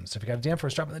DMs. So if you got a DM for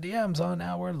us, drop in the DMs on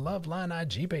our Loveline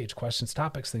IG page. Questions,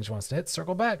 topics, things you want us to hit,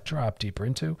 circle back, drop deeper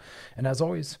into. And as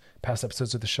always, past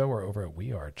episodes of the show are over at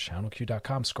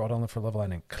wearechannelq.com. Scroll down for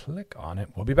Loveline and click on it.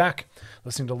 We'll be back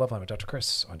listening to Loveline with Dr.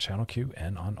 Chris on Channel Q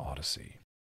and on Odyssey.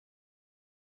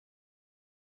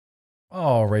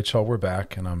 All right, y'all, we're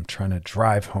back, and I'm trying to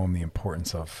drive home the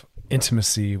importance of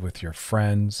intimacy with your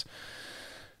friends,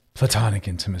 platonic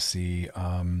intimacy. It's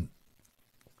an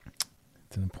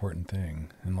important thing.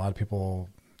 And a lot of people,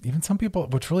 even some people,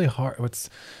 what's really hard,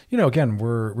 again,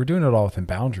 we're doing it all within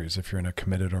boundaries if you're in a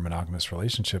committed or monogamous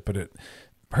relationship, but it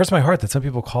hurts my heart that some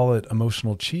people call it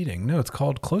emotional cheating. No, it's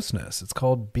called closeness. It's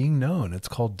called being known. It's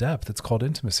called depth. It's called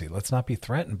intimacy. Let's not be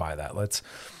threatened by that. Let's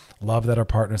love that our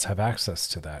partners have access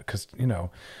to that. Because, we're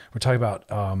talking about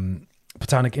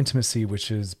platonic intimacy,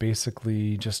 which is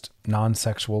basically just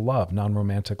non-sexual love,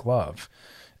 non-romantic love.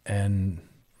 And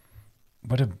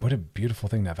what a beautiful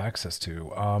thing to have access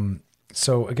to.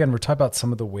 So again, we're talking about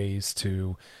some of the ways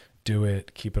to do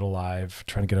it, keep it alive,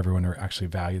 trying to get everyone to actually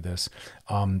value this.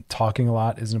 Talking a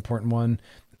lot is an important one.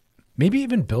 Maybe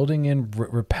even building in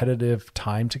repetitive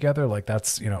time together. Like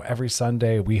that's, every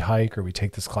Sunday we hike or we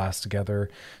take this class together,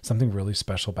 something really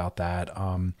special about that.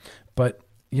 But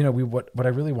what I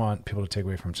really want people to take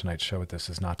away from tonight's show with this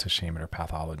is not to shame it or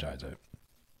pathologize it.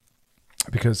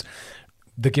 Because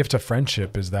the gift of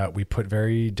friendship is that we put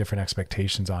very different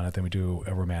expectations on it than we do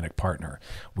a romantic partner.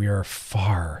 We are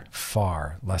far,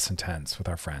 far less intense with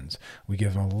our friends. We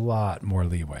give them a lot more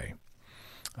leeway.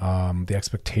 The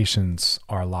expectations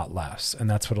are a lot less, and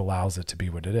that's what allows it to be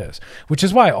what it is, which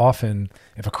is why often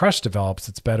if a crush develops,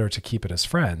 it's better to keep it as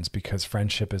friends, because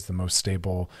friendship is the most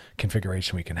stable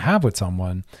configuration we can have with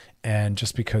someone. And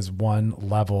just because one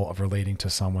level of relating to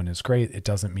someone is great, it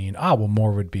doesn't mean,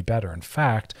 more would be better. In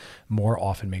fact, more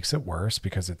often makes it worse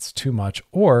because it's too much,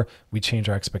 or we change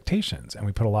our expectations and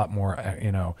we put a lot more,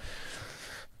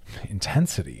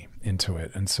 intensity into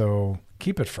it. And so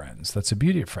keep it friends. That's the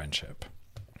beauty of friendship.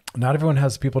 Not everyone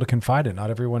has people to confide in. Not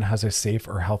everyone has a safe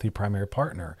or healthy primary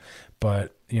partner,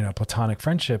 but platonic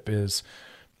friendship is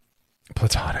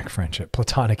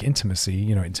platonic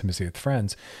intimacy, intimacy with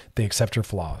friends. They accept your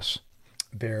flaws.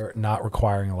 They're not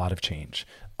requiring a lot of change.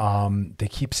 They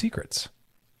keep secrets.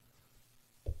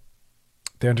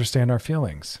 They understand our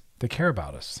feelings. They care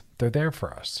about us. They're there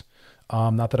for us.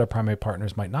 Not that our primary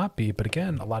partners might not be, but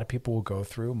again, a lot of people will go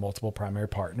through multiple primary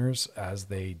partners as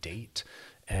they date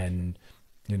and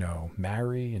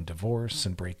marry and divorce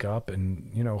and break up.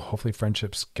 And, hopefully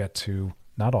friendships get to,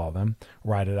 not all of them,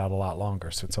 ride it out a lot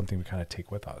longer. So it's something we kind of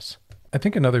take with us. I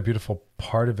think another beautiful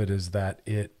part of it is that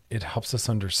it helps us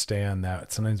understand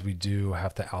that sometimes we do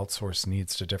have to outsource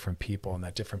needs to different people, and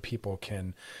that different people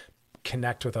can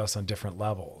connect with us on different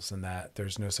levels, and that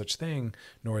there's no such thing,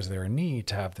 nor is there a need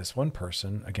to have this one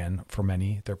person, again, for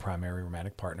many, their primary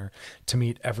romantic partner, to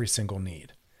meet every single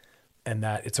need. And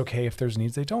that it's okay if there's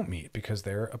needs they don't meet, because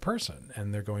they're a person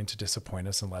and they're going to disappoint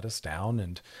us and let us down,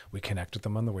 and we connect with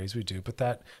them on the ways we do. But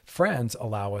that friends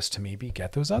allow us to maybe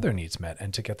get those other needs met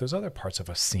and to get those other parts of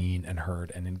us seen and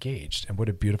heard and engaged. And what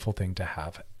a beautiful thing to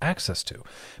have access to.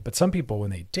 But some people,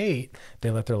 when they date, they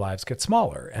let their lives get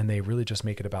smaller and they really just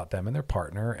make it about them and their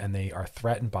partner, and they are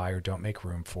threatened by or don't make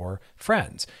room for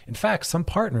friends. In fact, some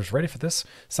partners, ready for this?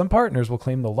 Some partners will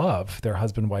claim to love their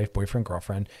husband, wife, boyfriend,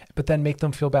 girlfriend, but then make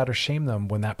them feel bad or shame them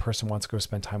when that person wants to go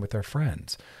spend time with their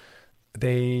friends.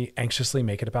 They anxiously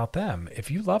make it about them. If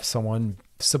you love someone,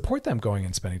 support them going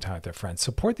and spending time with their friends.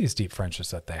 Support these deep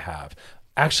friendships that they have.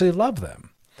 Actually love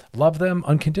them. Love them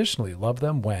unconditionally. Love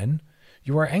them when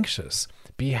you are anxious.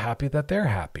 Be happy that they're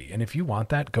happy. And if you want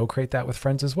that, go create that with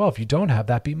friends as well. If you don't have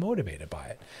that, be motivated by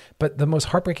it. But the most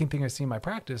heartbreaking thing I see in my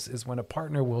practice is when a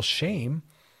partner will shame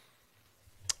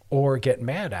or get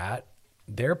mad at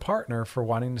their partner for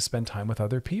wanting to spend time with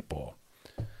other people.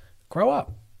 Grow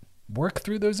up, work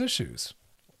through those issues.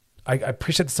 I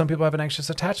appreciate that some people have an anxious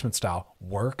attachment style.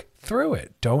 Work through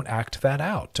it. Don't act that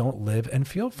out. Don't live and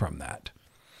feel from that.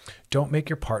 Don't make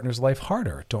your partner's life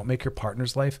harder. Don't make your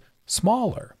partner's life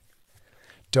smaller.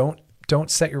 Don't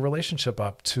set your relationship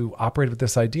up to operate with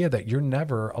this idea that you're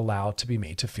never allowed to be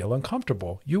made to feel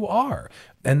uncomfortable. You are.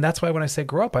 And that's why when I say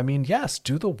grow up, I mean, yes,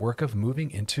 do the work of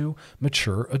moving into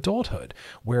mature adulthood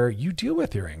where you deal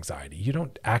with your anxiety. You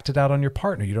don't act it out on your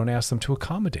partner. You don't ask them to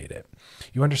accommodate it.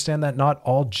 You understand that not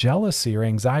all jealousy or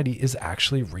anxiety is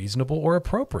actually reasonable or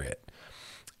appropriate.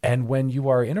 And when you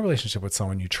are in a relationship with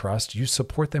someone you trust, you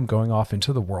support them going off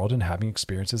into the world and having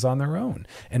experiences on their own.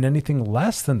 And anything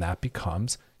less than that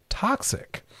becomes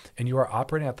toxic, and you are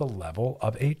operating at the level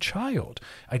of a child.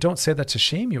 I don't say that to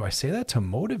shame you. I say that to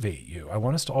motivate you. I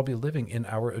want us to all be living in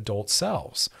our adult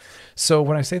selves. So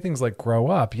when I say things like grow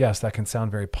up, yes, that can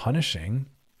sound very punishing.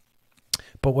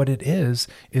 But what it is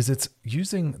it's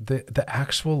using the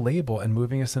actual label and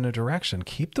moving us in a direction.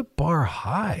 Keep the bar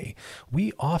high.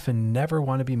 We often never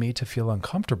want to be made to feel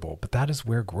uncomfortable, but that is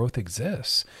where growth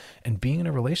exists. And being in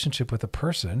a relationship with a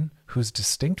person who's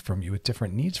distinct from you, with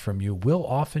different needs from you, will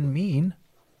often mean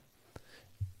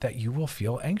that you will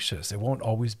feel anxious. It won't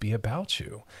always be about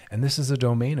you. And this is a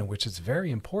domain in which it's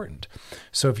very important.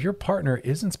 So if your partner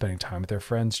isn't spending time with their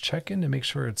friends, check in to make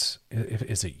sure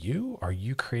is it you? Are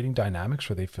you creating dynamics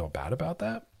where they feel bad about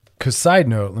that? Because side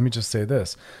note, let me just say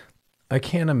this. I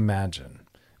can't imagine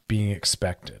being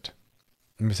expected.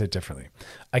 Let me say it differently.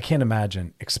 I can't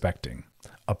imagine expecting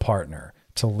a partner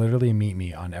to literally meet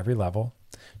me on every level,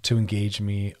 to engage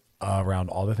me around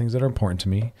all the things that are important to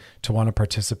me, to want to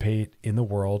participate in the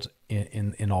world,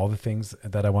 in all the things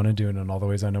that I want to do and in all the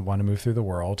ways I want to move through the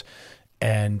world,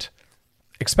 and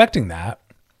expecting that,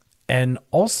 and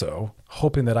also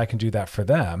hoping that I can do that for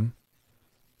them,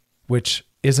 which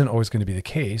isn't always going to be the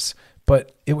case.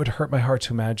 But it would hurt my heart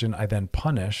to imagine I then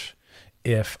punish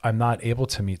if I'm not able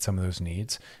to meet some of those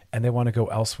needs and they want to go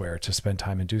elsewhere to spend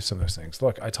time and do some of those things.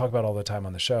 Look, I talk about all the time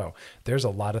on the show. There's a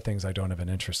lot of things I don't have an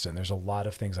interest in. There's a lot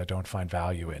of things I don't find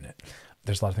value in it.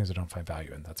 There's a lot of things I don't find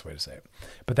value in. That's the way to say it.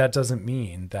 But that doesn't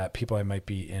mean that people I might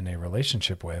be in a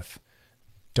relationship with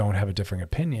don't have a differing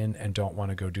opinion and don't want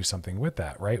to go do something with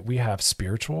that, right? We have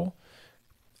spiritual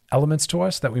elements to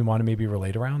us that we want to maybe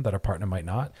relate around that our partner might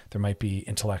not. There might be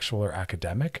intellectual or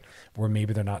academic, where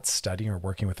maybe they're not studying or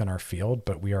working within our field,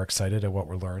 but we are excited at what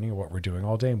we're learning or what we're doing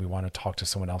all day. And we want to talk to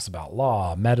someone else about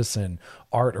law, medicine,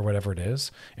 art, or whatever it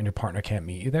is. And your partner can't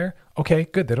meet you there. Okay,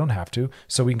 good. They don't have to.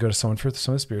 So we can go to someone for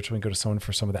some of the spiritual. We can go to someone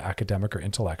for some of the academic or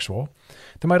intellectual.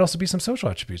 There might also be some social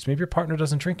attributes. Maybe your partner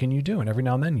doesn't drink and you do. And every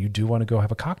now and then you do want to go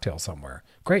have a cocktail somewhere.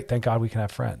 Great. Thank God we can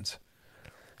have friends,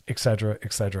 et cetera,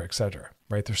 et cetera, et cetera.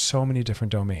 Right? There's so many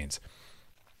different domains.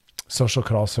 Social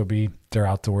could also be they're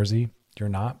outdoorsy, you're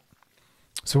not.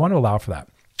 So we want to allow for that.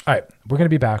 All right, we're going to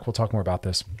be back. We'll talk more about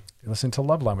this. You're listening to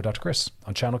Love Line with Dr. Chris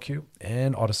on Channel Q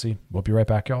and Odyssey. We'll be right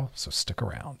back, y'all. So stick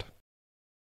around.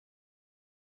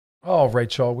 All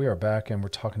right, y'all. We are back and we're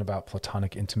talking about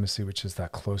platonic intimacy, which is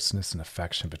that closeness and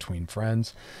affection between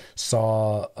friends.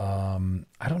 I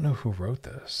don't know who wrote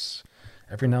this.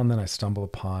 Every now and then I stumble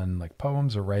upon like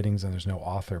poems or writings and there's no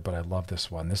author, but I love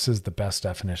this one. This is the best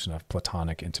definition of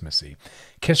platonic intimacy.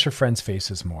 Kiss your friends'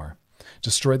 faces more.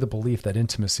 Destroy the belief that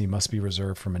intimacy must be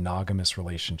reserved for monogamous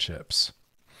relationships.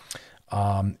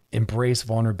 Embrace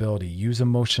vulnerability. Use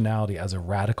emotionality as a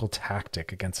radical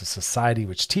tactic against a society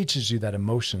which teaches you that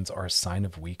emotions are a sign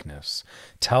of weakness.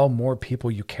 Tell more people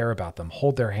you care about them.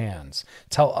 Hold their hands.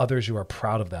 Tell others you are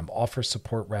proud of them. Offer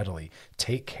support readily.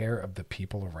 Take care of the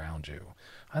people around you.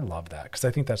 I love that because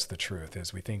I think that's the truth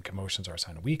is we think emotions are a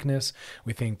sign of weakness.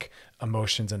 We think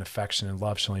emotions and affection and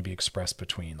love should only be expressed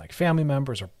between like family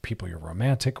members or people you're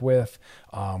romantic with.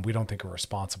 We don't think we're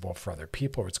responsible for other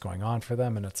people or what's going on for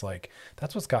them. And it's like,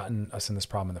 that's what's gotten us in this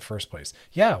problem in the first place.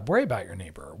 Yeah. Worry about your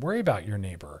neighbor. Worry about your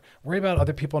neighbor. Worry about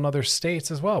other people in other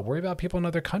states as well. Worry about people in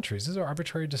other countries. These are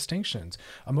arbitrary distinctions.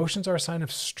 Emotions are a sign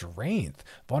of strength.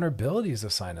 Vulnerability is a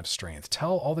sign of strength.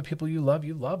 Tell all the people you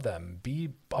love them. Be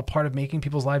a part of making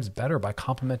people's lives better by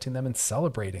complimenting them and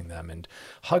celebrating them and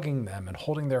hugging them and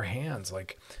holding their hands.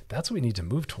 Like that's what we need to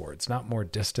move towards, not more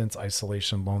distance,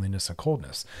 isolation, loneliness, and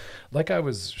coldness. Like I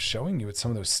was showing you with some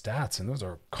of those stats, and those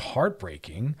are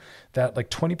heartbreaking, that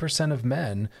like 20% of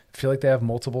men feel like they have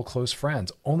multiple close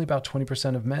friends. Only about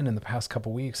 20% of men in the past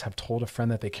couple weeks have told a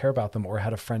friend that they care about them or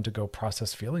had a friend to go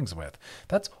process feelings with.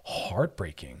 That's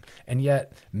heartbreaking. And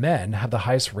yet men have the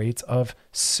highest rates of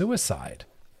suicide,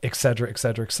 et cetera, et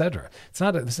cetera, et cetera.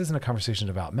 This isn't a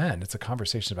conversation about men. It's a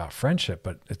conversation about friendship,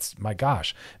 but it's, my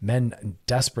gosh, men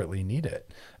desperately need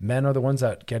it. Men are the ones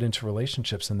that get into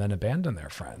relationships and then abandon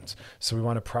their friends. So we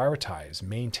want to prioritize,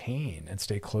 maintain, and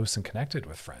stay close and connected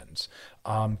with friends.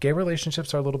 Gay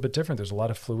relationships are a little bit different. There's a lot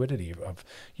of fluidity of,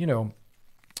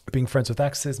 being friends with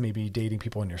exes, maybe dating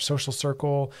people in your social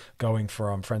circle, going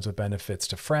from friends with benefits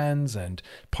to friends and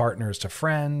partners to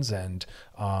friends, and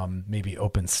maybe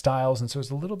open styles. And so there's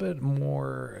a little bit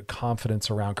more confidence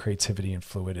around creativity and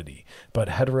fluidity. But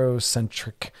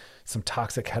some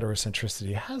toxic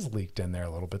heterocentricity has leaked in there a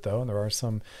little bit though. And there are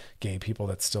some gay people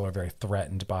that still are very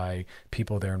threatened by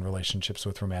people they're in relationships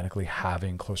with romantically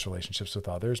having close relationships with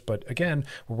others. But again,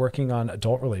 we're working on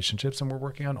adult relationships and we're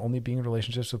working on only being in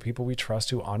relationships with people we trust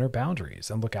who honor boundaries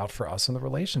and look out for us in the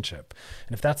relationship.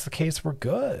 And if that's the case, we're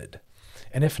good.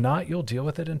 And if not, you'll deal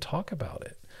with it and talk about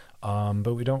it.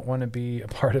 But we don't want to be a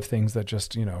part of things that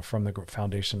just, from the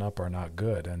foundation up are not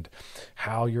good. And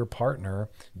how your partner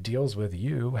deals with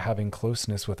you having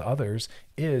closeness with others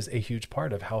is a huge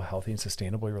part of how healthy and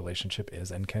sustainable your relationship is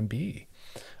and can be.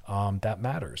 That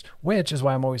matters, which is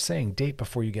why I'm always saying date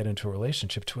before you get into a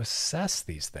relationship to assess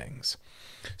these things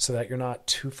so that you're not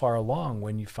too far along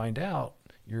when you find out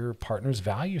your partner's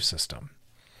value system.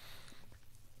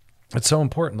 It's so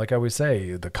important. Like I always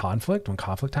say, when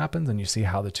conflict happens and you see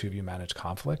how the two of you manage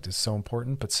conflict is so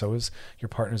important, but so is your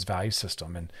partner's value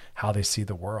system and how they see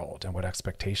the world and what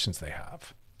expectations they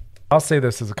have. I'll say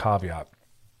this as a caveat,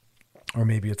 or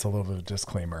maybe it's a little bit of a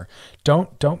disclaimer.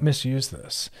 Don't misuse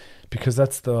this, because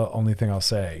that's the only thing I'll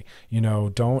say.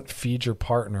 Don't feed your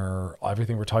partner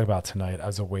everything we're talking about tonight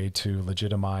as a way to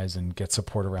legitimize and get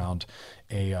support around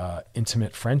a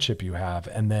intimate friendship you have,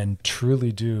 and then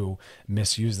truly do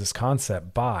misuse this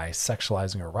concept by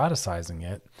sexualizing or eroticizing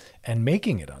it and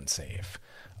making it unsafe.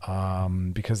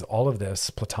 Because all of this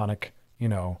platonic,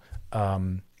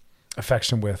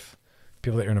 affection with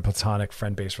people that you're in a platonic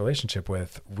friend-based relationship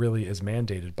with really is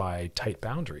mandated by tight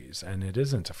boundaries. And it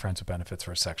isn't a friends with benefits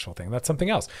or a sexual thing. That's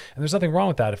something else. And there's nothing wrong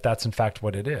with that if that's in fact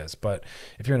what it is. But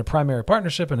if you're in a primary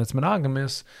partnership and it's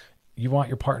monogamous, you want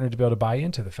your partner to be able to buy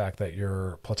into the fact that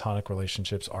your platonic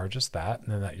relationships are just that,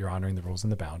 and that you're honoring the rules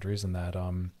and the boundaries, and that,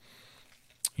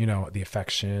 the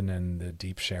affection and the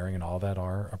deep sharing and all that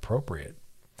are appropriate.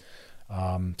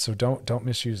 So don't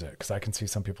misuse it, because I can see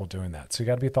some people doing that. So you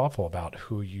got to be thoughtful about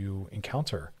who you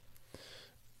encounter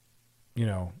you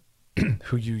know,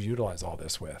 who you utilize all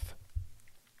this with.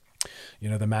 You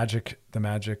know, the magic,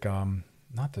 what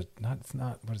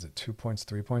is it? 2 points,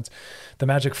 3 points. The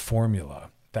magic formula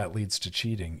that leads to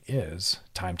cheating is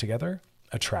time together,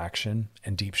 attraction,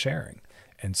 and deep sharing.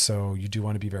 And so you do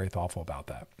want to be very thoughtful about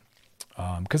that.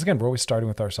 Because again, we're always starting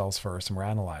with ourselves first, and we're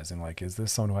analyzing, like, is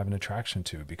this someone who I have an attraction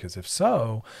to? Because if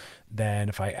so, then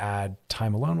if I add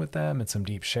time alone with them and some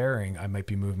deep sharing, I might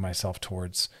be moving myself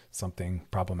towards something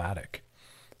problematic.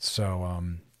 So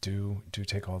do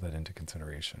take all that into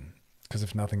consideration. Because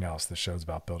if nothing else, this show's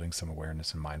about building some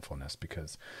awareness and mindfulness,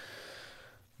 because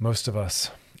most of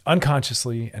us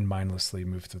unconsciously and mindlessly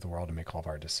move through the world and make all of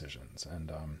our decisions.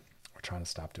 And we're trying to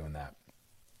stop doing that.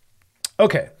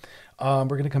 Okay, we're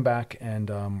going to come back and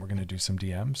we're going to do some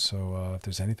DMs. So if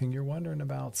there's anything you're wondering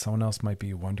about, someone else might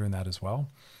be wondering that as well.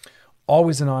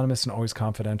 Always anonymous and always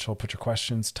confidential. Put your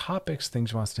questions, topics,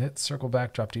 things you want us to hit, circle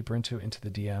back, drop deeper into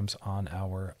the DMs on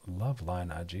our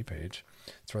Loveline IG page.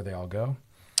 That's where they all go.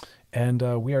 And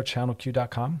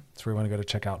wearechannelq.com. That's where you want to go to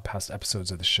check out past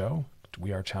episodes of the show.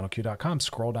 Wearechannelq.com.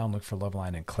 Scroll down, look for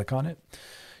Loveline, and click on it.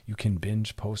 You can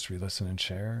binge, post, re-listen, and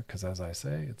share, because as I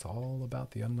say, it's all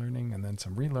about the unlearning and then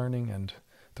some relearning and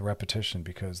the repetition,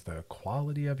 because the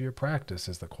quality of your practice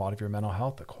is the quality of your mental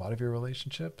health, the quality of your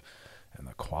relationship, and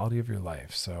the quality of your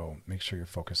life. So make sure you're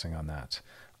focusing on that.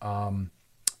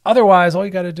 Otherwise, all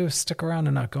you got to do is stick around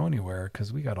and not go anywhere,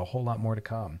 because we got a whole lot more to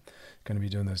come. Going to be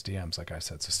doing those DMs, like I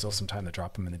said. So still some time to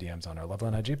drop them in the DMs on our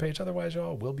Loveline IG page. Otherwise,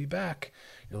 y'all, we'll be back.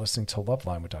 You're listening to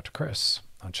Loveline with Dr. Chris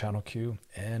on Channel Q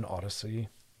and Odyssey.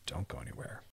 Don't go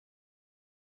anywhere.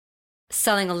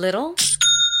 Selling a little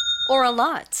or a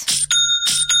lot?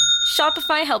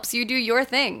 Shopify helps you do your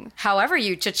thing, however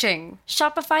you cha-ching.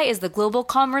 Shopify is the global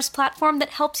commerce platform that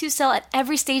helps you sell at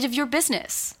every stage of your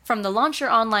business. From the launch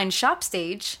your online shop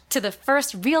stage, to the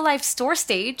first real-life store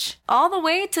stage, all the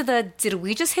way to the did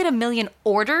we just hit 1 million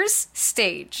orders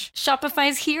stage.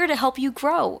 Shopify's here to help you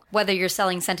grow. Whether you're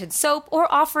selling scented soap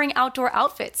or offering outdoor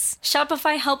outfits,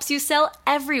 Shopify helps you sell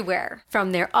everywhere.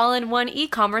 From their all-in-one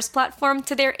e-commerce platform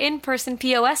to their in-person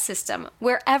POS system,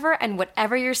 wherever and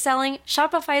whatever you're selling,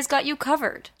 Shopify's got you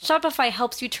covered. Shopify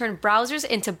helps you turn browsers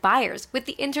into buyers with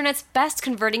the internet's best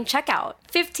converting checkout.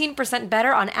 15%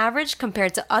 better on average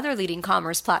compared to other leading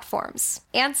commerce platforms.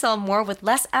 And sell more with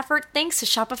less effort thanks to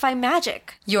Shopify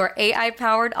Magic, your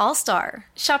AI-powered all-star.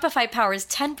 Shopify powers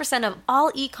 10% of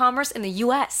all e-commerce in the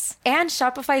US. And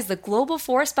Shopify is the global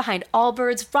force behind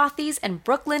Allbirds, Rothy's, and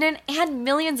Brooklinen, and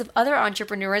millions of other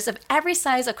entrepreneurs of every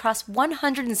size across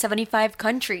 175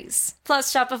 countries.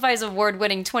 Plus, Shopify's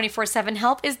award-winning 24/7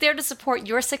 help is there to support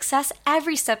your success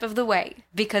every step of the way.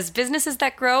 Because businesses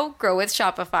that grow with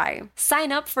Shopify.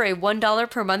 Sign up for a $1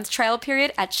 per month trial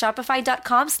period at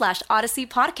shopify.com/Odyssey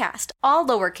Podcast, all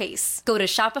lowercase. Go to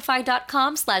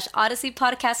shopify.com/Odyssey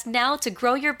Podcast now to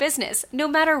grow your business, no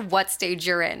matter what stage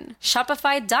you're in.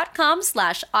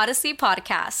 Shopify.com/Odyssey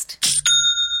Podcast.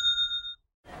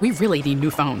 We really need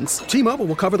new phones. T-Mobile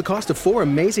will cover the cost of 4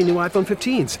 amazing new iPhone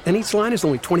 15s, and each line is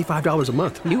only $25 a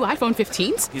month. New iPhone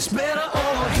 15s? It's better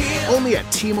over here. Only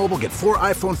at T-Mobile, get 4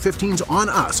 iPhone 15s on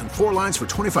us and 4 lines for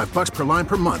 $25 per line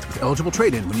per month with eligible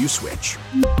trade-in when you switch.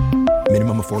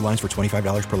 Minimum of 4 lines for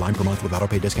 $25 per line per month with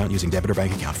autopay discount using debit or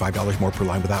bank account. $5 more per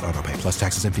line without autopay, plus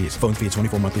taxes and fees. Phone fee at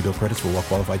 24 monthly bill credits for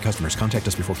well-qualified customers. Contact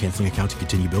us before canceling account to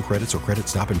continue bill credits or credit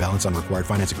stop and balance on required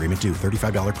finance agreement due.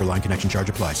 $35 per line connection charge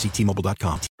applies. See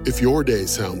T-Mobile.com. If your day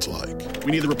sounds like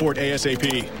we need the report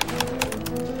ASAP,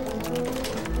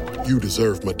 you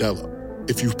deserve Modelo.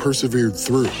 If you've persevered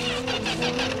through,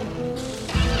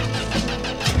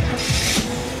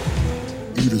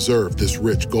 you deserve this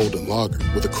rich golden lager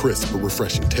with a crisp but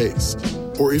refreshing taste.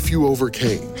 Or if you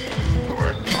overcame. 2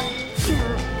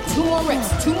 more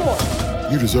reps, 2 more.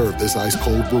 You deserve this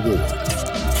ice-cold reward.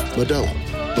 Modelo,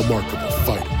 the Remarkable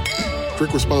Fighter.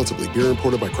 Drink responsibly. Beer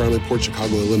imported by Crown Imports,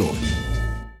 Chicago, Illinois.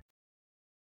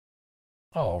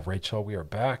 Oh, Rachel, we are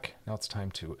back. Now it's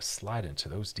time to slide into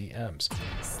those DMs.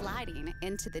 Sliding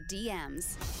into the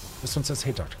DMs. This one says,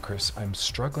 "Hey, Dr. Chris, I'm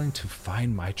struggling to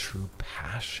find my true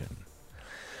passion.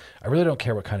 I really don't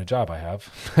care what kind of job I have.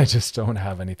 I just don't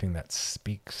have anything that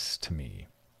speaks to me.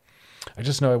 I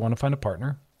just know I want to find a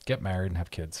partner, get married, and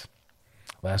have kids.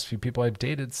 Last few people I've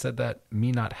dated said that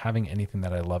me not having anything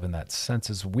that I love in that sense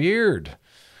is weird.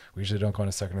 We usually don't go on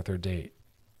a second or third date.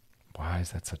 Why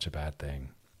is that such a bad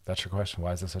thing?" That's your question.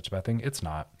 Why is that such a bad thing? It's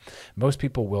not. Most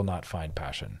people will not find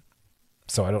passion.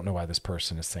 So I don't know why this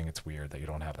person is saying it's weird that you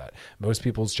don't have that. Most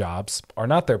people's jobs are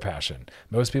not their passion.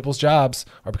 Most people's jobs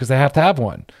are because they have to have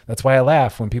one. That's why I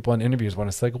laugh when people in interviews want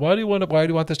to say, why do you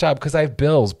want this job? Because I have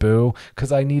bills, boo.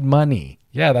 Because I need money.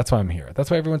 Yeah, that's why I'm here. That's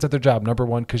why everyone's at their job. Number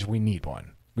one, because we need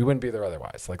one. We wouldn't be there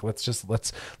otherwise. Like,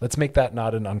 let's make that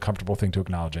not an uncomfortable thing to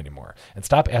acknowledge anymore, and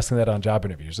stop asking that on job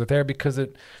interviews. They're there because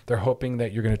they're hoping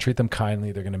that you're going to treat them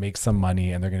kindly. They're going to make some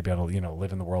money, and they're going to be able to,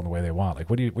 live in the world the way they want. Like,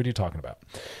 what are you talking about?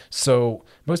 So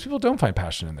most people don't find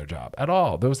passion in their job at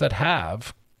all. Those that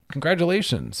have,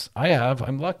 congratulations. I have.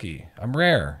 I'm lucky. I'm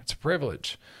rare. It's a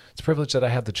privilege. It's a privilege that I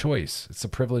had the choice. It's a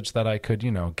privilege that I could,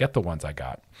 get the ones I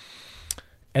got.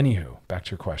 Anywho, back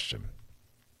to your question.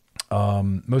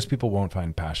 Most people won't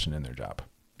find passion in their job.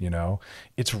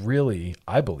 It's really,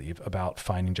 I believe, about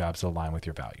finding jobs that align with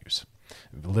your values.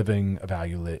 Living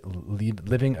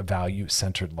a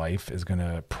value-centered life is going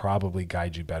to probably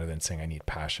guide you better than saying I need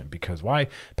passion. Because why?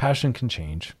 Passion can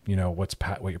change. What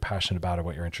you're passionate about or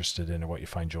what you're interested in or what you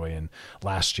find joy in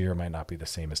last year might not be the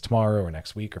same as tomorrow or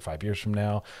next week or 5 years from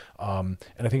now. And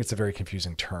I think it's a very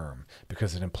confusing term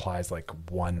because it implies like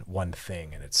one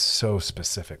thing and it's so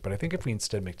specific. But I think if we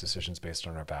instead make decisions based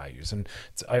on our values, and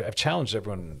I've challenged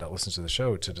everyone that listens to the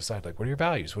show to decide, like, what are your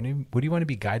values? What do you want to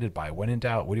be guided by? When in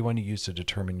doubt, what do you want to use to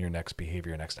determine your next behavior,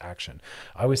 your next action?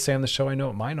 I always say on the show, I know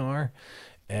what mine are.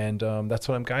 And that's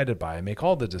what I'm guided by. I make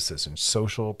all the decisions,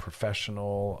 social,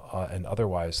 professional, and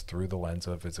otherwise, through the lens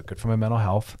of, is it good for my mental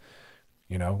health?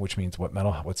 Which means what's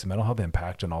the mental health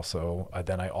impact? And also,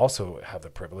 then I also have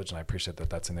the privilege, and I appreciate that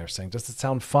that's in there, saying, does it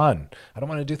sound fun? I don't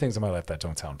want to do things in my life that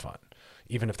don't sound fun,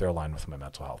 even if they're aligned with my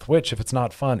mental health, which if it's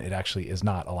not fun, it actually is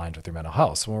not aligned with your mental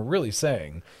health. So when we're really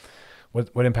saying,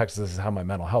 what impacts this is how my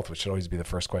mental health, which should always be the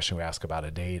first question we ask about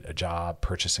a date, a job,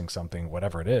 purchasing something,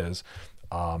 whatever it is,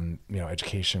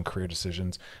 education, career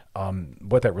decisions.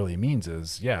 What that really means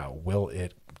is, will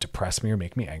it depress me or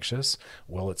make me anxious?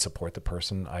 Will it support the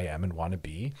person I am and want to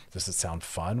be? Does it sound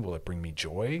fun? Will it bring me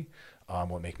joy?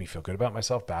 Will it make me feel good about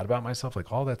myself, bad about myself? Like,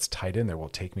 all that's tied in there will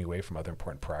take me away from other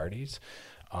important priorities.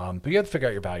 But you have to figure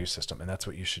out your value system, and that's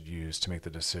what you should use to make the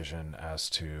decision as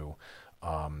to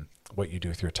what you do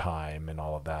with your time and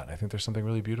all of that. And I think there's something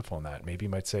really beautiful in that. Maybe you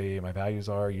might say my values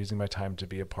are using my time to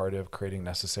be a part of creating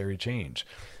necessary change.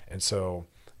 And so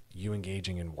you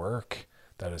engaging in work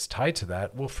that is tied to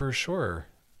that will for sure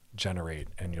generate,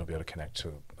 and you'll be able to connect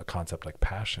to a concept like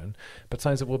passion, but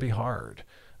sometimes it will be hard.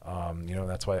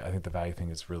 That's why I think the value thing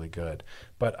is really good.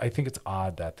 But I think it's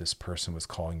odd that this person was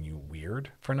calling you weird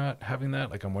for not having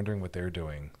that. Like, I'm wondering what they're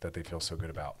doing that they feel so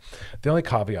good about. The only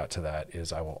caveat to that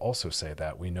is I will also say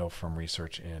that we know from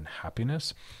research in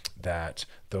happiness that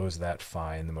those that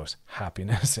find the most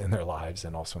happiness in their lives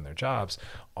and also in their jobs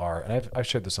are, and I've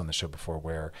shared this on the show before,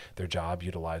 where their job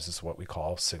utilizes what we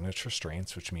call signature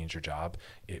strengths, which means your job,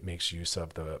 it makes use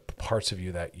of the parts of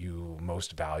you that you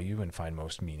most value and find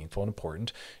most meaningful and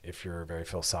important. If you're very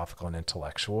philosophical and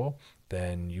intellectual,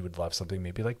 then you would love something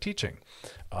maybe like teaching.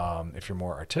 If you're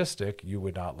more artistic, you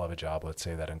would not love a job, let's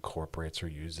say, that incorporates or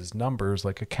uses numbers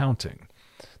like accounting.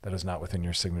 That is not within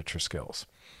your signature skills.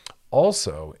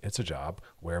 Also, it's a job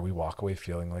where we walk away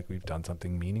feeling like we've done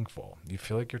something meaningful. You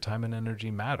feel like your time and energy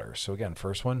matter. So again,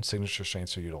 first one, signature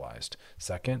strengths are utilized.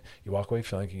 Second, you walk away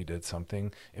feeling like you did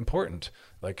something important.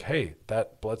 Like, hey,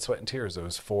 that blood, sweat, and tears,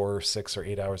 those 4, 6, or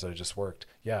 8 hours that I just worked,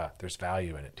 there's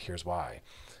value in it. Here's why.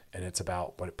 And it's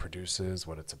about what it produces,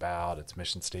 what it's about, its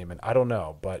mission statement. I don't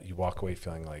know, but you walk away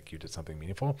feeling like you did something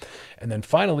meaningful. And then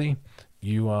finally,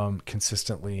 you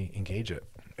consistently engage it.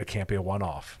 It can't be a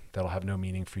one-off. That'll have no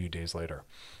meaning for you days later.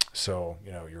 So,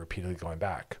 you're repeatedly going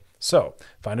back. So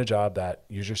find a job that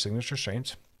uses your signature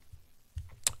strengths,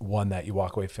 one that you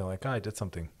walk away feeling like, I did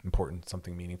something important,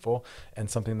 something meaningful, and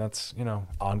something that's,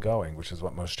 ongoing, which is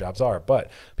what most jobs are. But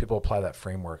people apply that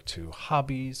framework to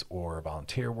hobbies or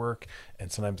volunteer work,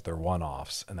 and sometimes they're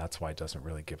one-offs, and that's why it doesn't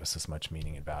really give us as much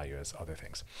meaning and value as other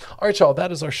things. All right, y'all,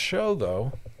 that is our show,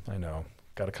 though. I know.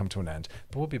 Got to come to an end,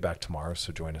 but we'll be back tomorrow,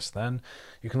 so join us then.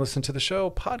 You can listen to the show,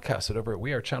 podcast it over at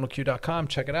wearechannelq.com.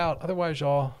 Check it out. Otherwise,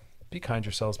 y'all, be kind to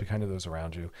yourselves, be kind to those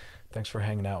around you. Thanks for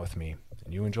hanging out with me,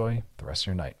 and you enjoy the rest of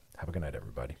your night. Have a good night,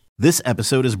 everybody. This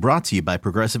episode is brought to you by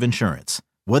Progressive Insurance.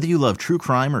 Whether you love true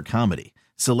crime or comedy,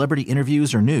 celebrity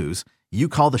interviews or news, you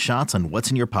call the shots on what's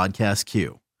in your podcast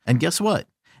queue. And guess what?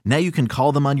 Now you can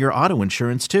call them on your auto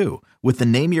insurance too, with the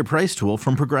Name Your Price tool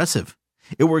from Progressive.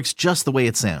 It works just the way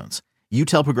it sounds. You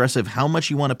tell Progressive how much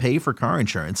you want to pay for car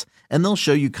insurance, and they'll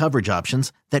show you coverage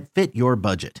options that fit your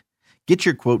budget. Get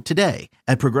your quote today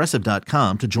at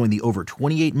Progressive.com to join the over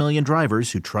 28 million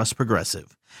drivers who trust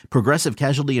Progressive. Progressive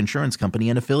Casualty Insurance Company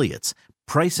and Affiliates.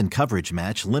 Price and coverage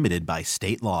match limited by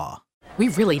state law. We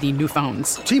really need new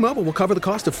phones. T-Mobile will cover the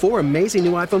cost of 4 amazing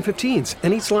new iPhone 15s,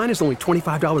 and each line is only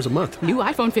 $25 a month. New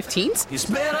iPhone 15s? It's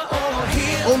better over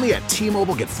here. Only at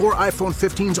T-Mobile, get 4 iPhone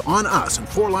 15s on us and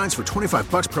 4 lines for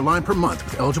 $25 per line per month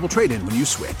with eligible trade-in when you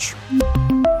switch.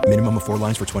 Minimum of 4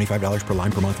 lines for $25 per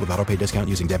line per month with autopay discount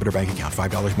using debit or bank account.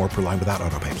 $5 more per line without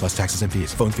autopay, plus taxes and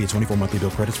fees. Phone fee at 24 monthly bill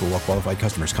credits for well-qualified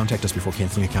customers. Contact us before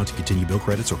canceling account to continue bill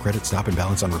credits or credit stop and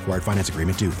balance on required finance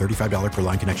agreement due. $35 per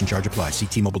line connection charge applies. See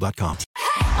T-Mobile.com.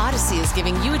 Odyssey is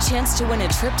giving you a chance to win a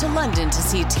trip to London to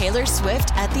see Taylor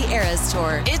Swift at the Eras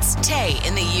Tour. It's Tay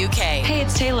in the UK. Hey,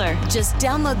 it's Taylor. Just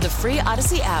download the free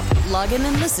Odyssey app, log in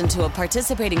and listen to a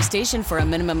participating station for a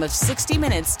minimum of 60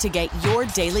 minutes to get your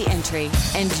daily entry.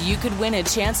 And you could win a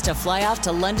chance to fly off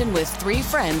to London with 3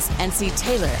 friends and see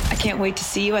Taylor. I can't wait to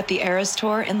see you at the Eras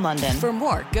Tour in London. For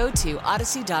more, go to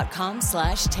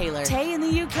odyssey.com/Taylor. Tay in the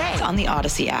UK. It's on the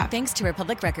Odyssey app. Thanks to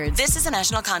Republic Records. This is a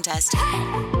national contest.